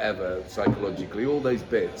whatever, psychologically, all those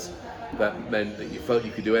bits that meant that you felt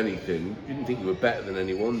you could do anything. You didn't think you were better than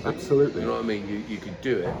anyone. But Absolutely. You know what I mean? You could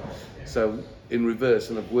do it. So in reverse,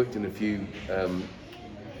 and I've worked in a few,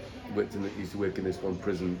 used to work in this one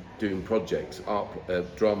prison doing projects,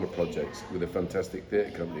 drama projects with a fantastic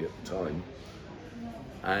theatre company at the time,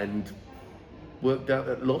 and worked out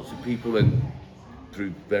that lots of people, and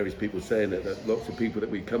through various people saying it, that lots of people that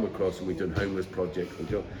we come across, and we've done homeless projects,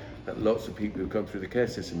 that lots of people who come through the care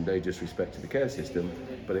system, they just respect the care system,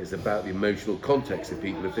 but it's about the emotional context of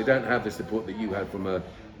people. If they don't have the support that you had from a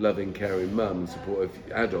loving, caring mum, and supportive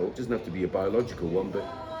adult, it doesn't have to be a biological one, but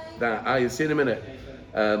that, you'll see in a minute,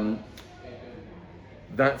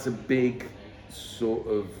 that's a big sort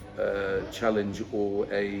of challenge or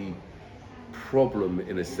a problem,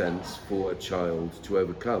 in a sense, for a child to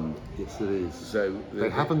overcome. Yes, it is. So they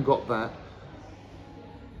haven't got that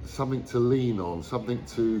something to lean on, something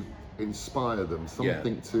to inspire them,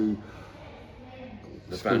 something to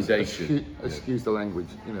the foundation. Excuse the language.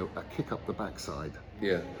 You know, a kick up the backside.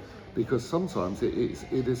 Yeah. Because sometimes it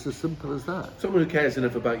is as simple as that. Someone who cares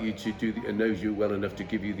enough about you to do and knows you well enough to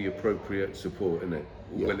give you the appropriate support, isn't it?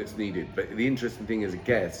 Yeah. When it's needed. But the interesting thing as a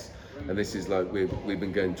guest, And this is like we've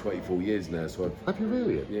been going 24 years now. So Have you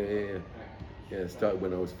really? yeah. Started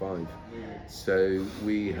when I was 5. So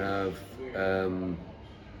we have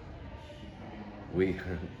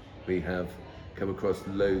we have come across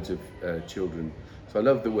loads of children. So I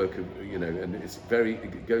love the work of, and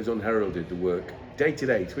it goes unheralded, the work day to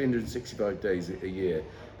day, 365 days a year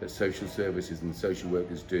that social services and social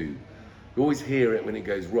workers do. You always hear it when it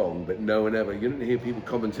goes wrong, but no one ever, you don't hear people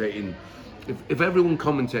commentating. If everyone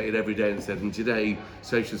commentated every day and said, and today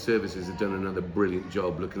social services have done another brilliant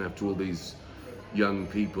job looking after all these young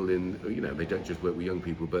people they don't just work with young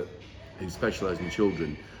people, but who specialise in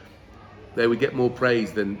children, they would get more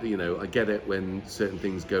praise than, I get it when certain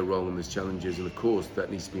things go wrong and there's challenges, and of course that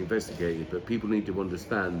needs to be investigated, but people need to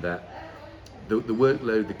understand that the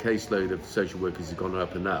workload, the caseload of social workers has gone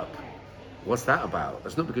up and up. What's that about?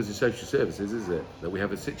 That's not because of social services, is it? That we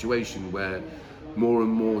have a situation where more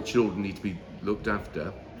and more children need to be looked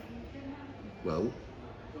after. Well,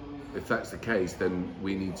 if that's the case, then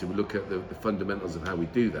we need to look at the fundamentals of how we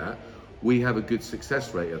do that. We have a good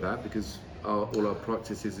success rate of that because all our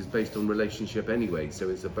practices is based on relationship anyway. So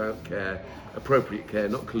it's about care, appropriate care,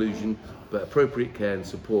 not collusion, but appropriate care and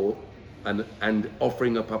support, and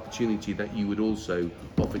offering up opportunity that you would also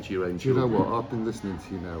offer to your own Do you children. know what? I've been listening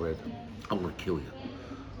to you now, Ed. I'm going to kill you.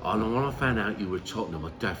 And when I found out you were Tottenham, I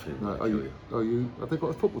definitely No, would kill you. have they got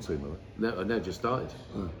a football team, have they? No, just started.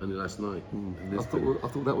 Only last night. And I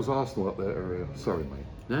thought that was Arsenal up there area. Sorry, mate.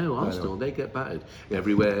 No, Arsenal, they get battered.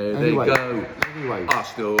 Everywhere Anyway, they go. Anyway,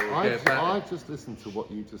 Arsenal get battered. I just listened to what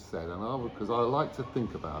you just said, and because I like to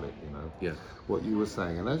think about it, Yeah. what you were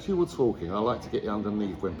saying. And as you were talking, I like to get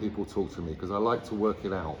underneath when people talk to me because I like to work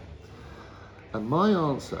it out. And my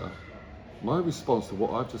response to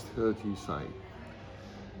what I've just heard you say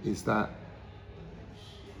is that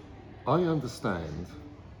I understand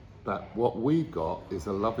that what we've got is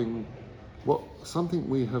something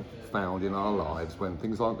we have found in our lives when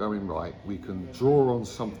things aren't going right. We can draw on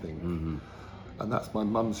something, and that's my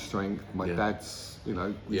mum's strength. My dad's, we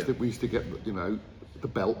used to get, the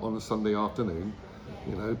belt on a Sunday afternoon,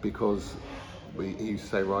 because he used to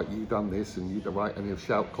say, right, you done this, and you done right, and he'd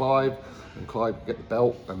shout Clive, and Clive would get the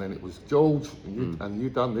belt, and then it was George, and you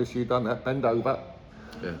done this, you done that, bend over.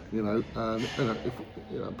 Yeah.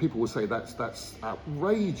 If people will say that's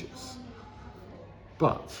outrageous,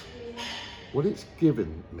 but what it's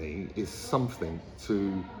given me is something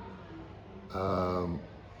to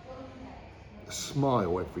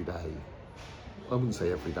smile every day. I wouldn't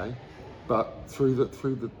say every day, but through the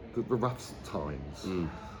rough times.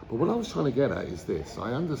 But what I was trying to get at is this: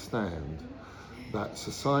 I understand that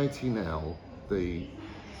society now, you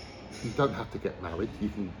don't have to get married.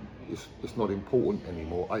 It's not important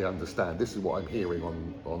anymore. I understand. This is what I'm hearing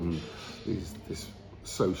on this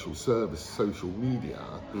social media,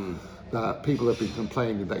 that people have been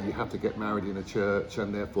complaining that you have to get married in a church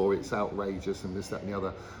and therefore it's outrageous and this, that and the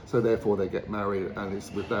other. So therefore they get married and it's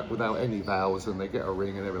without any vows, and they get a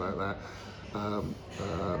ring and everything like that. And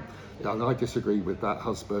I disagree with that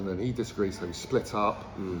husband, and he disagrees, so we split up.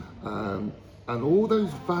 And all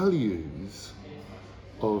those values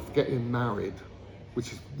of getting married,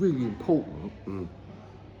 which is really important,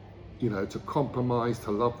 to compromise,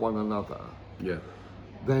 to love one another,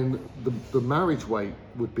 then the marriage rate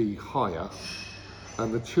would be higher,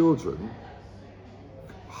 and the children,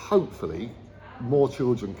 hopefully, more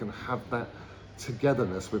children can have that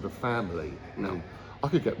togetherness with a family. Now, I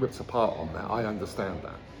could get ripped apart on that, I understand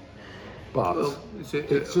that. But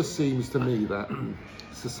it just seems to me that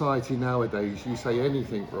society nowadays, you say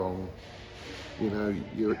anything wrong, you're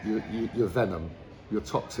venom. You're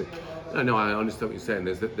toxic. No, I understand what you're saying.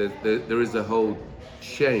 There is a whole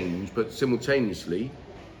change, but simultaneously,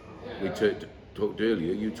 we talked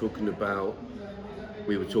earlier.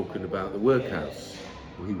 We were talking about the workhouse.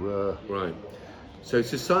 We were. Right. So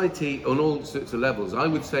society on all sorts of levels, I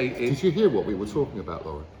would say. Did you hear what we were talking about,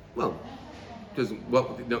 Lauren? Well,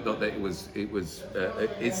 not that it was.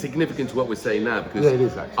 It's significant to what we're saying now, because it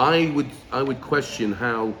is actually. I would question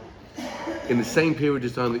how, in the same period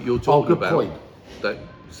of time that you're talking about. Point. That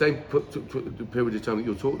same period of time that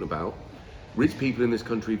you're talking about, rich people in this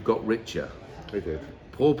country got richer. They did.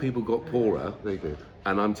 Poor people got poorer. They did.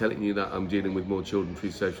 And I'm telling you that I'm dealing with more children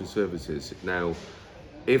through social services. Now,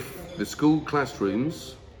 if the school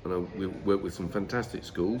classrooms, and we work with some fantastic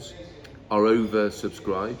schools, are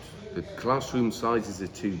oversubscribed, the classroom sizes are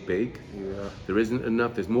too big. Yeah. There isn't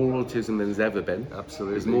enough. There's more autism than there's ever been.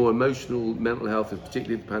 Absolutely. There's more emotional, mental health, and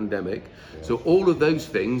particularly the pandemic. Yeah. So all of those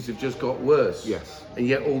things have just got worse. Yes. And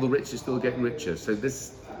yet all the rich are still getting richer. So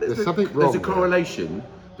there's something wrong. There's a correlation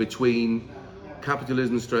between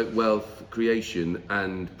capitalism, stroke wealth creation,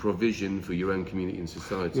 and provision for your own community and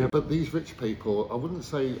society. Yeah, but these rich people, I wouldn't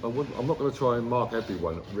say, I'm not going to try and mark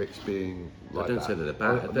everyone rich being like I don't that. say that they're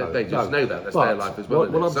bad. No, They just know that. That's But their life as well. what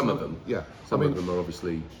isn't it? I'm Some of saying- them. Yeah. Some I mean, of them are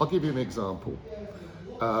obviously. I'll give you an example.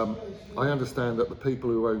 I understand that the people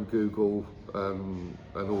who own Google and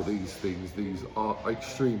all these things, these are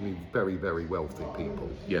extremely, very, very wealthy people.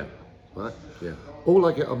 Yeah. Right? Yeah. All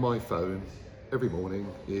I get on my phone every morning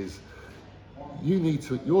is,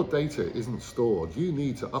 your data isn't stored. You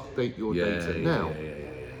need to update your data now.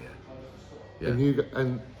 Yeah.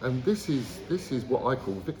 And this is what I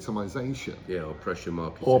call victimization. Yeah, or pressure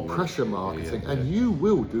marketing. Or yeah. pressure marketing, Yeah. and you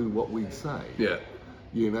will do what we say. Yeah.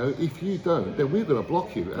 You know, if you don't, then we're going to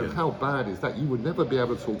block you. And how bad is that? You would never be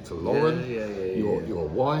able to talk to Lauren, your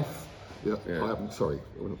wife. Yeah. I'm sorry.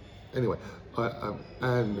 Anyway,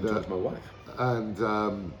 and That's my wife.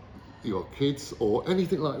 and your kids or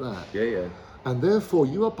anything like that. Yeah. And therefore,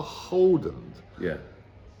 you are beholden. Yeah.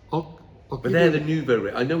 But But they're the nouveau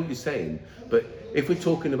rich. I know what you're saying, but if we're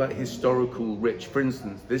talking about historical rich, for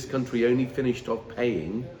instance, this country only finished off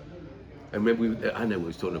paying, and remember, I know what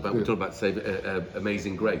we're talking about. We're talking about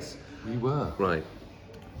Amazing Grace. We were. Right.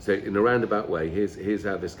 So in a roundabout way, here's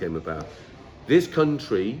how this came about. This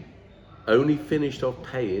country only finished off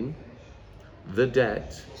paying the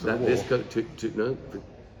debt that this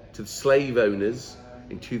to slave owners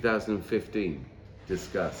in 2015.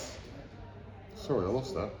 Discuss. Sorry, I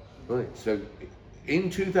lost that. Right. So in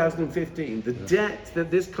 2015, the debt that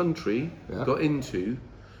this country got into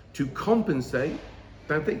to compensate.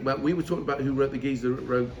 Don't think about. We were talking about who wrote the geezer that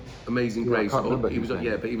wrote Amazing Grace. I can't remember He was his on,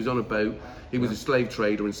 name. but he was on a boat. He was a slave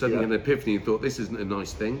trader, and suddenly had an epiphany and thought, "This isn't a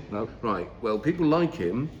nice thing." No. Right. Well, people like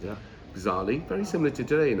him. Bizarrely, very similar to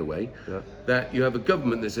today in a way. That you have a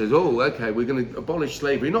government that says, "Oh, okay, we're going to abolish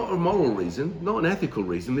slavery." Not a moral reason, not an ethical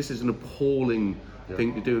reason. This is an appalling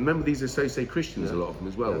thing to do. Remember, these are so-say Christians, a lot of them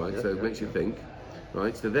as well, right? So it makes you think,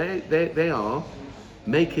 right? So they are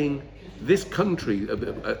making this country,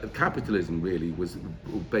 capitalism really was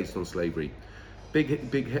based on slavery.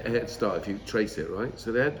 Big head start if you trace it, right?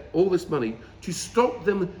 So they had all this money to stop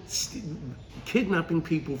them kidnapping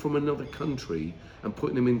people from another country and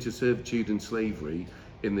putting them into servitude and slavery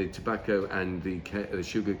in the tobacco and the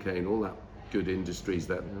sugar cane, all that good industries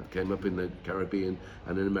that came up in the Caribbean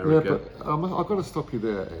and in America. Yeah, but I've got to stop you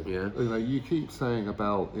there, Ed. Yeah. You know, you keep saying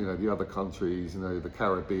about the other countries, the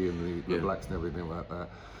Caribbean, the blacks and everything like that.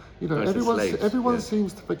 You know, everyone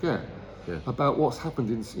seems to forget about what's happened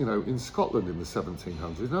in Scotland in the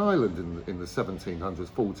 1700s, in Ireland in the 1700s,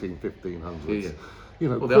 1500s.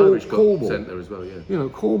 Well, the Irish got sent there as well,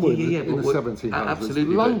 Cornwall in the 1700s.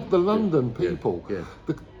 Absolutely. The London people,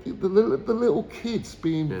 the little kids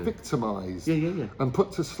being victimised and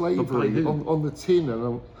put to slavery on the tin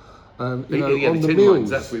and on the mills. Mines,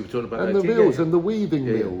 that's what we were talking about. And the mills and the weaving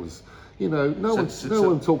mills. No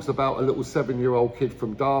one talks about a little 7-year-old kid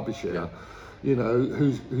from Derbyshire.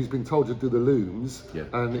 Who's been told to do the looms,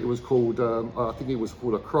 and it was called, I think it was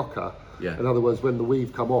called a crocker. In other words, when the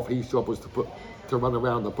weave come off, his job was to run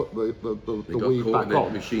around and put the weave back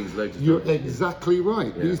on. Machines loads of You're times. exactly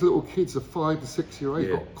right. These little kids of 5 to 6 year age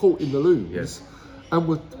got caught in the looms and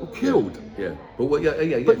were killed.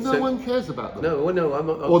 But no one cares about them. No, I'm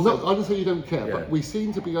not. I don't say you don't care, but we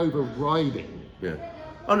seem to be overriding.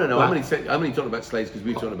 Oh no, I'm only talking about slaves because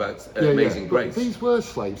we're talking about Amazing Grace. But these were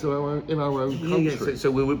slaves in our own country.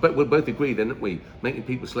 So we'll both agree then, don't we? Making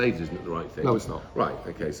people slaves isn't the right thing. No, it's not. Right.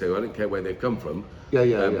 Okay. So I don't care where they've come from.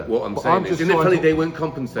 What I'm But saying I'm is, just isn't it trying funny to- they weren't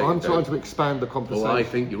compensated? I'm trying to expand the conversation. Well, I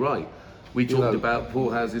think you're right. We talked about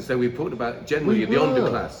poor houses, so we talked about generally the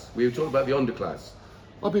underclass. We were talking about the underclass.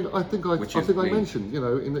 I mean, I think I mentioned, in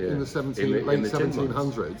the late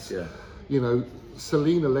 1700s.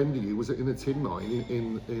 Selina Lendiu was in a tin mine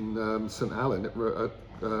in St Allen at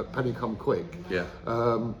Penny Come Quick.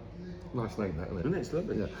 Nice name, that, isn't it? Isn't it?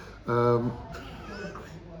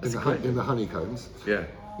 It's lovely. In the honeycombs.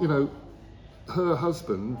 Her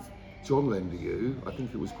husband, John Lendiu, I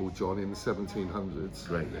think it was called John in the 1700s.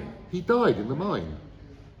 Great name. He died in the mine.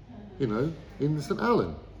 In St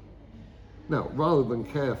Allen. Now, rather than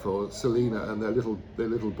care for Selina and their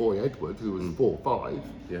little boy Edward, who was 4 or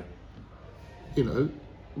 5.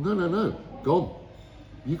 No, gone.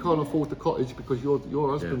 You can't afford the cottage because your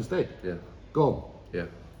husband's dead. Gone.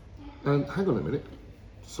 And hang on a minute.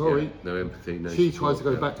 Sorry. No empathy. No. She tries to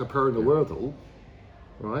go back to Perrin-y-Worthall,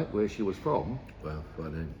 right, where she was from. Well, by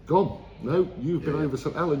then. Gone. No, you've been over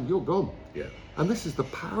St Allen. You're gone. And this is the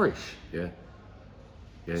parish.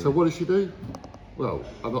 So what does she do? Well,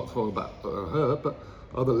 I'm not talking about her, but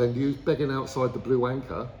other Lendius begging outside the Blue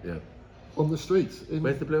Anchor on the streets.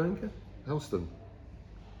 Where's the Blue Anchor? Helston.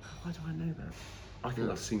 Why do I know that? I think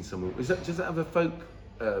Yeah. I've seen someone. Does that have a folk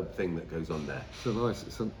thing that goes on there? It's a nice.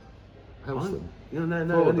 It's a Helston. No.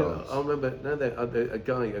 Floral No, dance. I remember. No,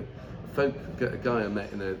 a guy I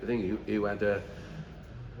met in a thing who had a.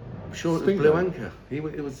 I'm sure it was Blue Speedo. Anchor.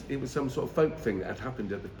 It was some sort of folk thing that had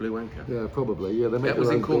happened at the Blue Anchor. Yeah, probably. Yeah, they make It was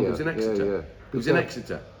their in own Cornwall. beer. It was in Exeter. Yeah, yeah. It was in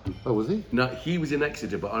Exeter. Oh, was he? No, he was in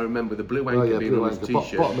Exeter, but I remember the Blue Anchor Oh yeah, being Blue on his Anchor.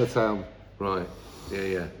 t-shirt. Bottom of town. Right.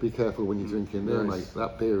 Yeah. Be careful when you're drinking there, Nice. mate.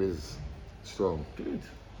 That beer is strong. Good.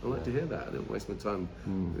 I like to hear that. I don't waste my time.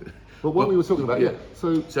 But what we were talking about, yeah.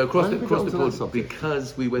 So across how the did we get onto that board, subject?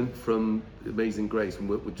 because we went from Amazing Grace, and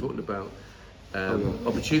we're talking about yeah.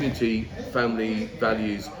 opportunity, family,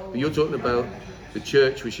 values. But you're talking about the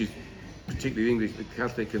church, which is particularly the English, the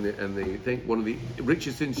Catholic, and the I think one of the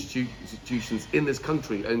richest institutions in this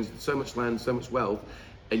country, owns so much land, so much wealth,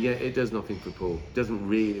 and yet it does nothing for poor. It doesn't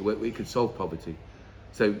really. It could solve poverty.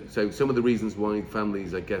 So some of the reasons why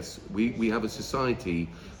families, I guess, we have a society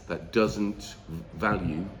that doesn't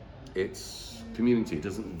value its community. It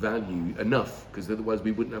doesn't value enough, because otherwise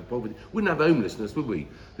we wouldn't have poverty, wouldn't have homelessness, would we?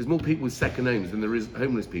 There's more people with second homes than there is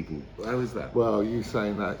homeless people. How is that? Well, you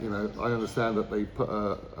saying that, you know, I understand that they put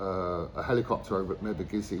a helicopter over at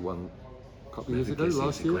Medigizzy one a couple of years ago,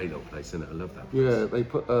 last It's a year. great old place, isn't it? I love that. Yeah, they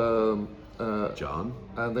put John.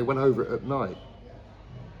 and they went over it at night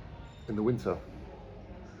in the winter,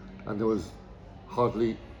 and there was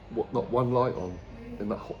hardly not one light on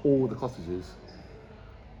in all the cottages,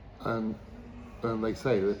 and they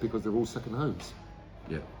say that because they're all second homes.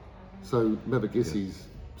 Yeah. So Medigizzy's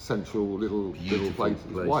central little Beautiful place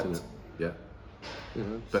is white. isn't it? Yeah. You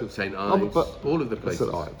know, But St. Oh, Ives, all of the places.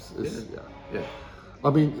 St. Ives, Yeah. I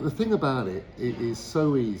mean, the thing about it is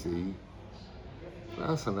so easy.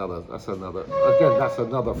 That's another. Again, that's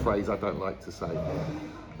another phrase I don't like to say.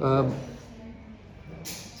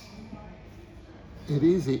 It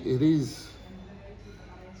is.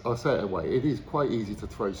 I'll say it away. It is quite easy to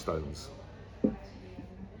throw stones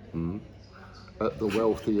at the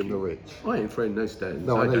wealthy and the rich. I ain't throwing no stones.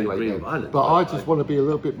 No, I know don't you agree ain't. with it. But I just want to be a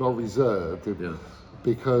little bit more reserved. Yeah.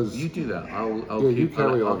 Because You do that. I'll yeah, keep, you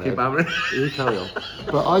carry I'll on. keep Ed. hammering. You carry on.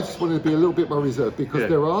 But I just wanted to be a little bit more reserved because Yeah.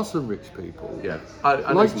 there are some rich people, Yeah. I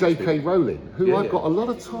know like some J.K. people. Rowling, who Yeah, I've yeah. got a lot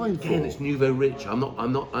of time for. Again, it's nouveau rich. I'm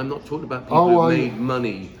not talking about people Oh, who've made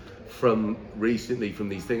money from recently from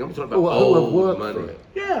these things. I'm talking about Oh, who have old worked money. for it.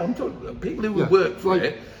 Yeah, I'm talking about people who Yeah, have worked for like-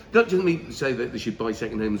 it. Don't just mean to say that they should buy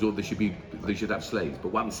second homes or they should have slaves.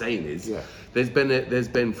 But what I'm saying is, Yeah. there's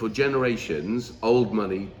been for generations old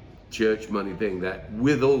money, church money thing that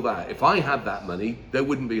with all that, if I had that money, there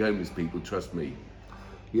wouldn't be homeless people. Trust me.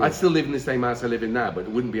 Yeah. I'd still live in the same house I live in now, but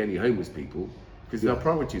there wouldn't be any homeless people. Because our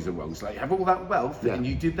priorities are wrong. It's like, you have all that wealth Yeah. and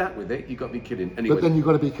you did that with it, you've got to be kidding. Anyway, But then you've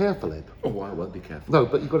got to be careful, Ed. oh, I won't be careful. No,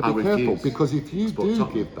 but you've got to I be careful refuse. because if you Spot do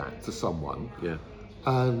Tottenham. give that to someone, Yeah.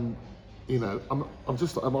 and you know, I'm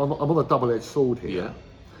on a double-edged sword here. Yeah.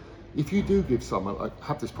 If you do give someone, like,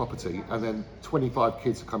 have this property, and then 25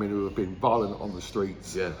 kids come in who have been violent on the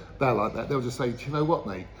streets, Yeah. they're like that. They'll just say, do you know what,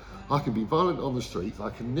 mate? I can be violent on the streets, I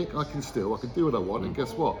can nick, I can steal, I can do what I want, and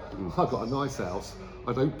guess what? I've got a nice house,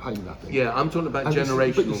 I don't pay nothing. Yeah, I'm talking about And you see- but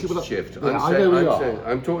you generational see what I- shift. Yeah, I know we are.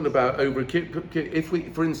 I'm talking about over a kid. If we,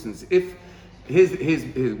 for instance, if here's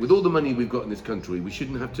with all the money we've got in this country, we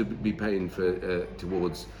shouldn't have to be paying for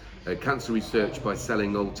towards cancer research by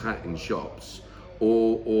selling old tat in shops,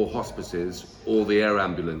 or hospices, or the air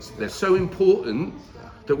ambulance. They're so important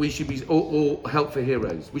that we should be, or help for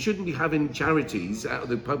heroes. We shouldn't be having charities out of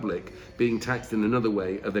the public being taxed in another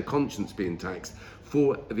way, of their conscience being taxed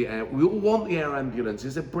for the air. We all want the air ambulance.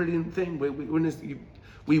 It's a brilliant thing.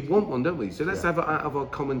 We want one, don't we? So let's have it out of our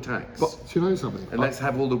common tax. But do you know something? And let's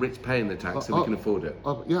have all the rich paying the tax so we can afford it.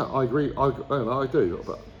 Yeah, I agree. I do.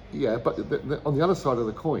 But yeah, but on the other side of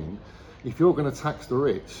the coin, if you're going to tax the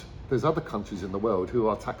rich, there's other countries in the world who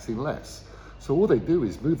are taxing less. So all they do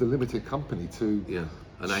is move the limited company to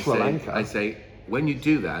And Sri Lanka. I say, when you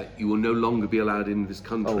do that, you will no longer be allowed in this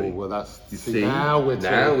country. Oh well, that's You see, now we're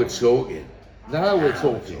talking. Now we're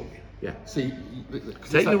talking. Yeah. See,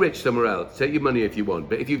 Take the rich somewhere else. Take your money if you want,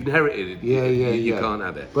 but if you've inherited it, you can't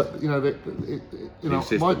have it. But you know, my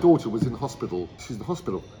system. daughter was in hospital. She's in the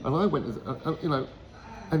hospital, and I went, you know,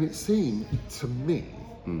 and it seemed to me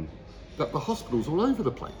that the hospital's all over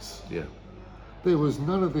the place. Yeah. There was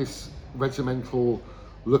none of this regimental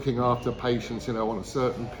looking after patients, you know, on a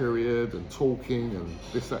certain period and talking and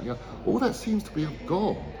this, that, and the other. All that seems to be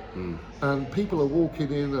gone. And people are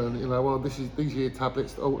walking in and, you know, well, these are your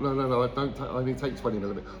tablets. Oh, no, I need to take 20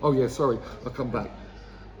 millimeters. Oh, yeah, sorry, I'll come back.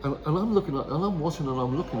 And I'm looking at, and I'm watching and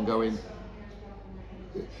I'm looking going,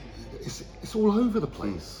 it's all over the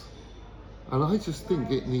place. And I just think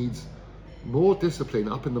it needs more discipline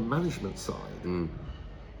up in the management side,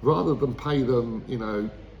 rather than pay them,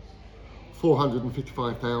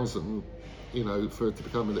 455,000, for to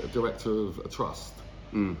become a director of a trust.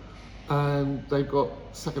 And they've got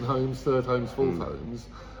second homes, third homes, fourth homes,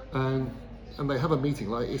 and they have a meeting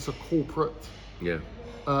like it's a corporate. Yeah.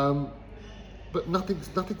 But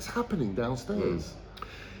nothing's happening downstairs.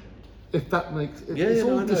 If that makes It's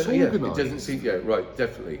all disorganised. It doesn't seem right,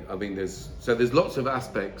 definitely. I mean, there's lots of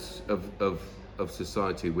aspects of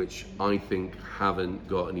society which I think haven't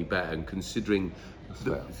got any better. And considering,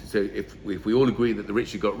 so if we all agree that the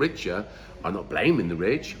rich have got richer, I'm not blaming the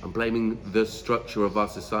rich. I'm blaming the structure of our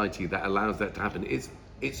society that allows that to happen. It's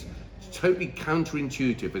totally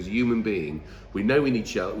counterintuitive as a human being. We know we need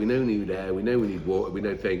shelter, we know we need air, we know we need water, we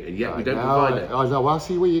know things, and yet we don't provide it. I know. I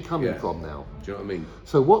see where you're coming from now. Do you know what I mean?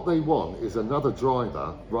 So what they want is another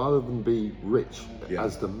driver, rather than be rich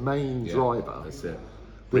as the main driver. That's it.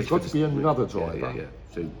 There's got to be another driver. Yeah.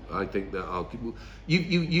 So I think that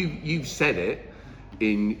you've said it.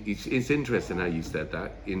 It's interesting how you said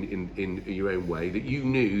that in your own way, that you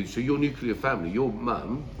knew. So your nuclear family, your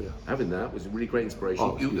mum, having that was a really great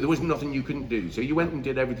inspiration. There was nothing you couldn't do, so you went and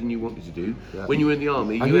did everything you wanted to do. When you were in the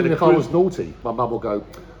army, and you even had a if I was naughty, my mum will go,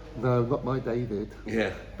 "No, not my David."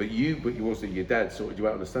 Yeah, but you also, your dad sorted you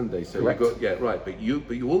out on a Sunday, so Correct. you got right. But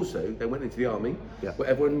you also then went into the army. What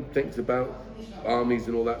everyone thinks about armies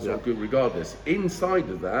and all that sort of good, regardless. Inside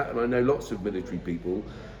of that, and I know lots of military people,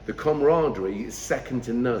 the camaraderie is second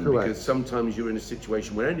to none. Correct. Because sometimes you're in a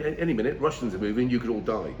situation where any minute Russians are moving, you could all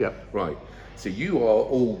die. Right. So you are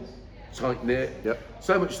all tight knit.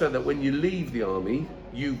 So much so that when you leave the army,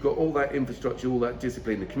 you've got all that infrastructure, all that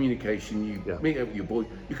discipline, the communication. You meet up with your boy.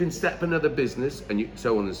 You can set up another business, and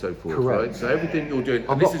so on and so forth. Correct. Right. So everything you're doing.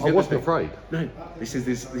 I wasn't afraid. No, this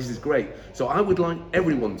is great. So I would like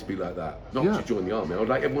everyone to be like that, not to join the army. I would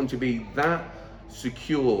like everyone to be that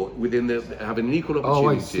secure within having an equal opportunity. Oh,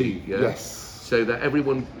 I see. Yes. So that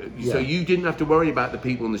everyone, so you didn't have to worry about the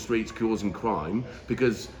people on the streets causing crime,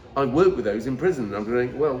 because I work with those in prison. And I'm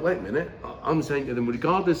going, well, wait a minute. I'm saying to them,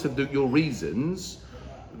 regardless of your reasons,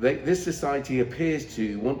 this society appears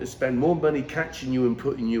to want to spend more money catching you and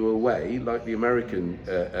putting you away, like the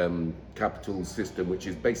American capital system, which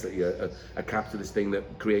is basically a capitalist thing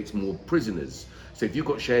that creates more prisoners. So if you've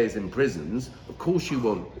got shares in prisons, of course you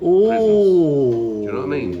want prisons. Do you know what I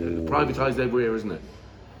mean? Privatised over here, isn't it?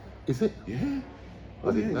 Is it? Yeah.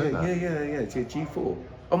 I didn't know that. Yeah. It's a G4.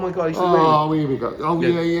 Oh my God! Here we go. Oh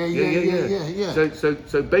yeah.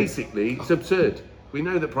 So basically, it's absurd. We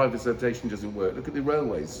know that privatisation doesn't work. Look at the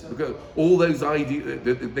railways. Look at all those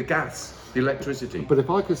the gas, the electricity. But if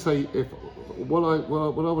I could say, what I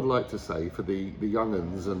would like to say for the young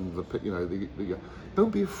uns and the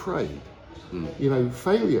don't be afraid.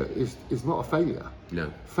 Failure is not a failure.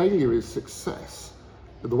 No. Failure is success.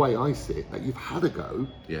 The way I see it, that you've had a go.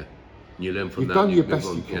 Yeah. You learn from you've that. Done you your move best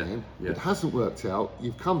on. you can. Yeah. It hasn't worked out.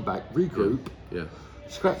 You've come back, regroup. Yeah.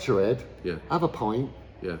 Scratch your head. Yeah. Have a pint.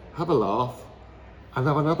 Yeah. Have a laugh, and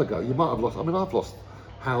have another go. You might have lost. I mean, I've lost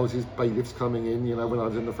houses, bailiffs coming in. When I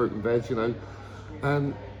was in the fruit and veg.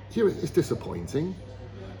 And it's disappointing,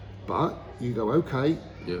 but you go, okay.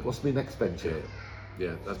 Yeah. What's my next venture?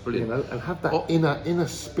 Yeah, that's brilliant. And have that inner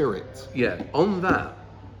spirit. Yeah. On that,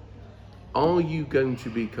 are you going to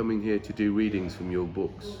be coming here to do readings from your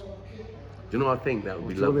books? Do you know? I think that would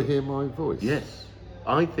be lovely. Do you want to hear my voice? Yes.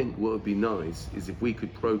 I think what would be nice is if we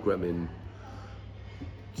could program in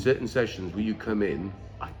certain sessions where you come in.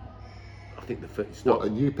 I think the first. What?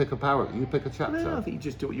 And you pick you pick a chapter. No, I think you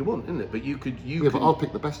just do what you want, isn't it? But you could. But I'll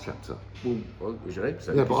pick the best chapter. Well, we should hope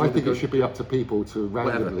so. Yeah, but I think it should be up to people to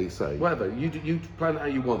randomly say. Whatever. You plan it how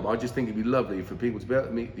you want, but I just think it'd be lovely for people to be able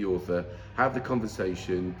to meet the author, have the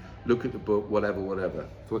conversation, look at the book, whatever.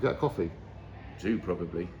 Do I get a coffee? Do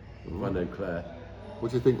probably. If I know Claire.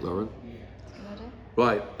 What do you think, Lauren?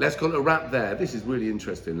 Right, let's call it a wrap there. This is really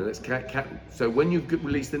interesting. Let's so when you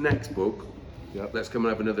release the next book, let's come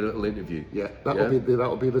and have another little interview. Yeah,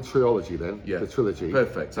 that'll be the trilogy then. Yeah, the trilogy.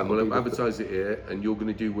 Perfect. And we'll advertise it here, and you're going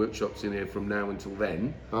to do workshops in here from now until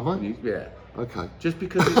then. Am I? Yeah. Okay. Just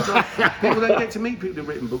because it's not, people don't get to meet people who've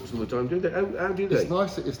written books all the time, do they? How do they? It's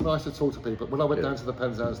nice to talk to people. When I went down to the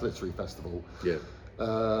Penzance Literary Festival,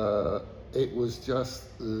 it was just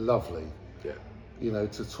lovely. Yeah.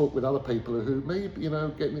 To talk with other people who may be,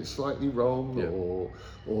 getting it slightly wrong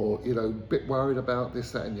or a bit worried about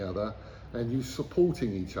this, that and the other, and you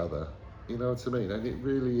supporting each other, you know what I mean? And it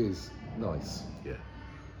really is nice. Yeah.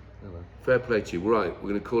 Fair play to you. Right, we're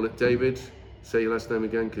going to call it David. Say your last name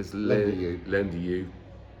again, because lend you.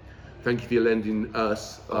 Thank you for lending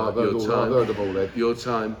us your time. I've heard them all then. Your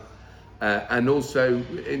time. And also,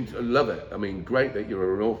 I love it. I mean, great that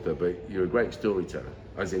you're an author, but you're a great storyteller.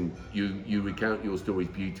 As in, you recount your stories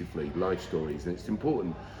beautifully, life stories, and it's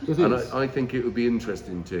important. It And is. I think it would be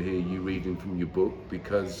interesting to hear you reading from your book,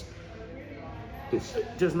 because it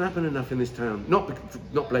doesn't happen enough in this town.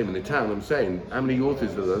 Not blaming the town. I'm saying, how many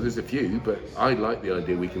authors are there? There's a few, but I like the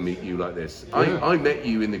idea we can meet you like this. Yeah. I met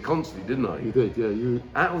you in the Constantly, didn't I? You did, yeah. You.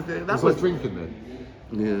 Out of there, that Was was I drinking then?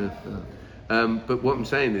 yeah. But what I'm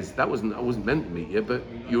saying is I wasn't meant to meet you, but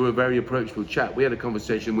you were a very approachable chap. We had a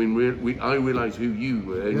conversation when I realised who you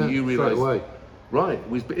were, and Yeah, you straight realised. away. Right, it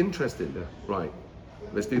was interesting. Yeah. Right,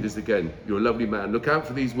 let's do this again. You're a lovely man. Look out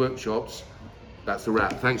for these workshops. That's a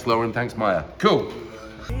wrap. Thanks, Lauren. Thanks, Maya. Cool.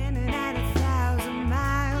 In and out.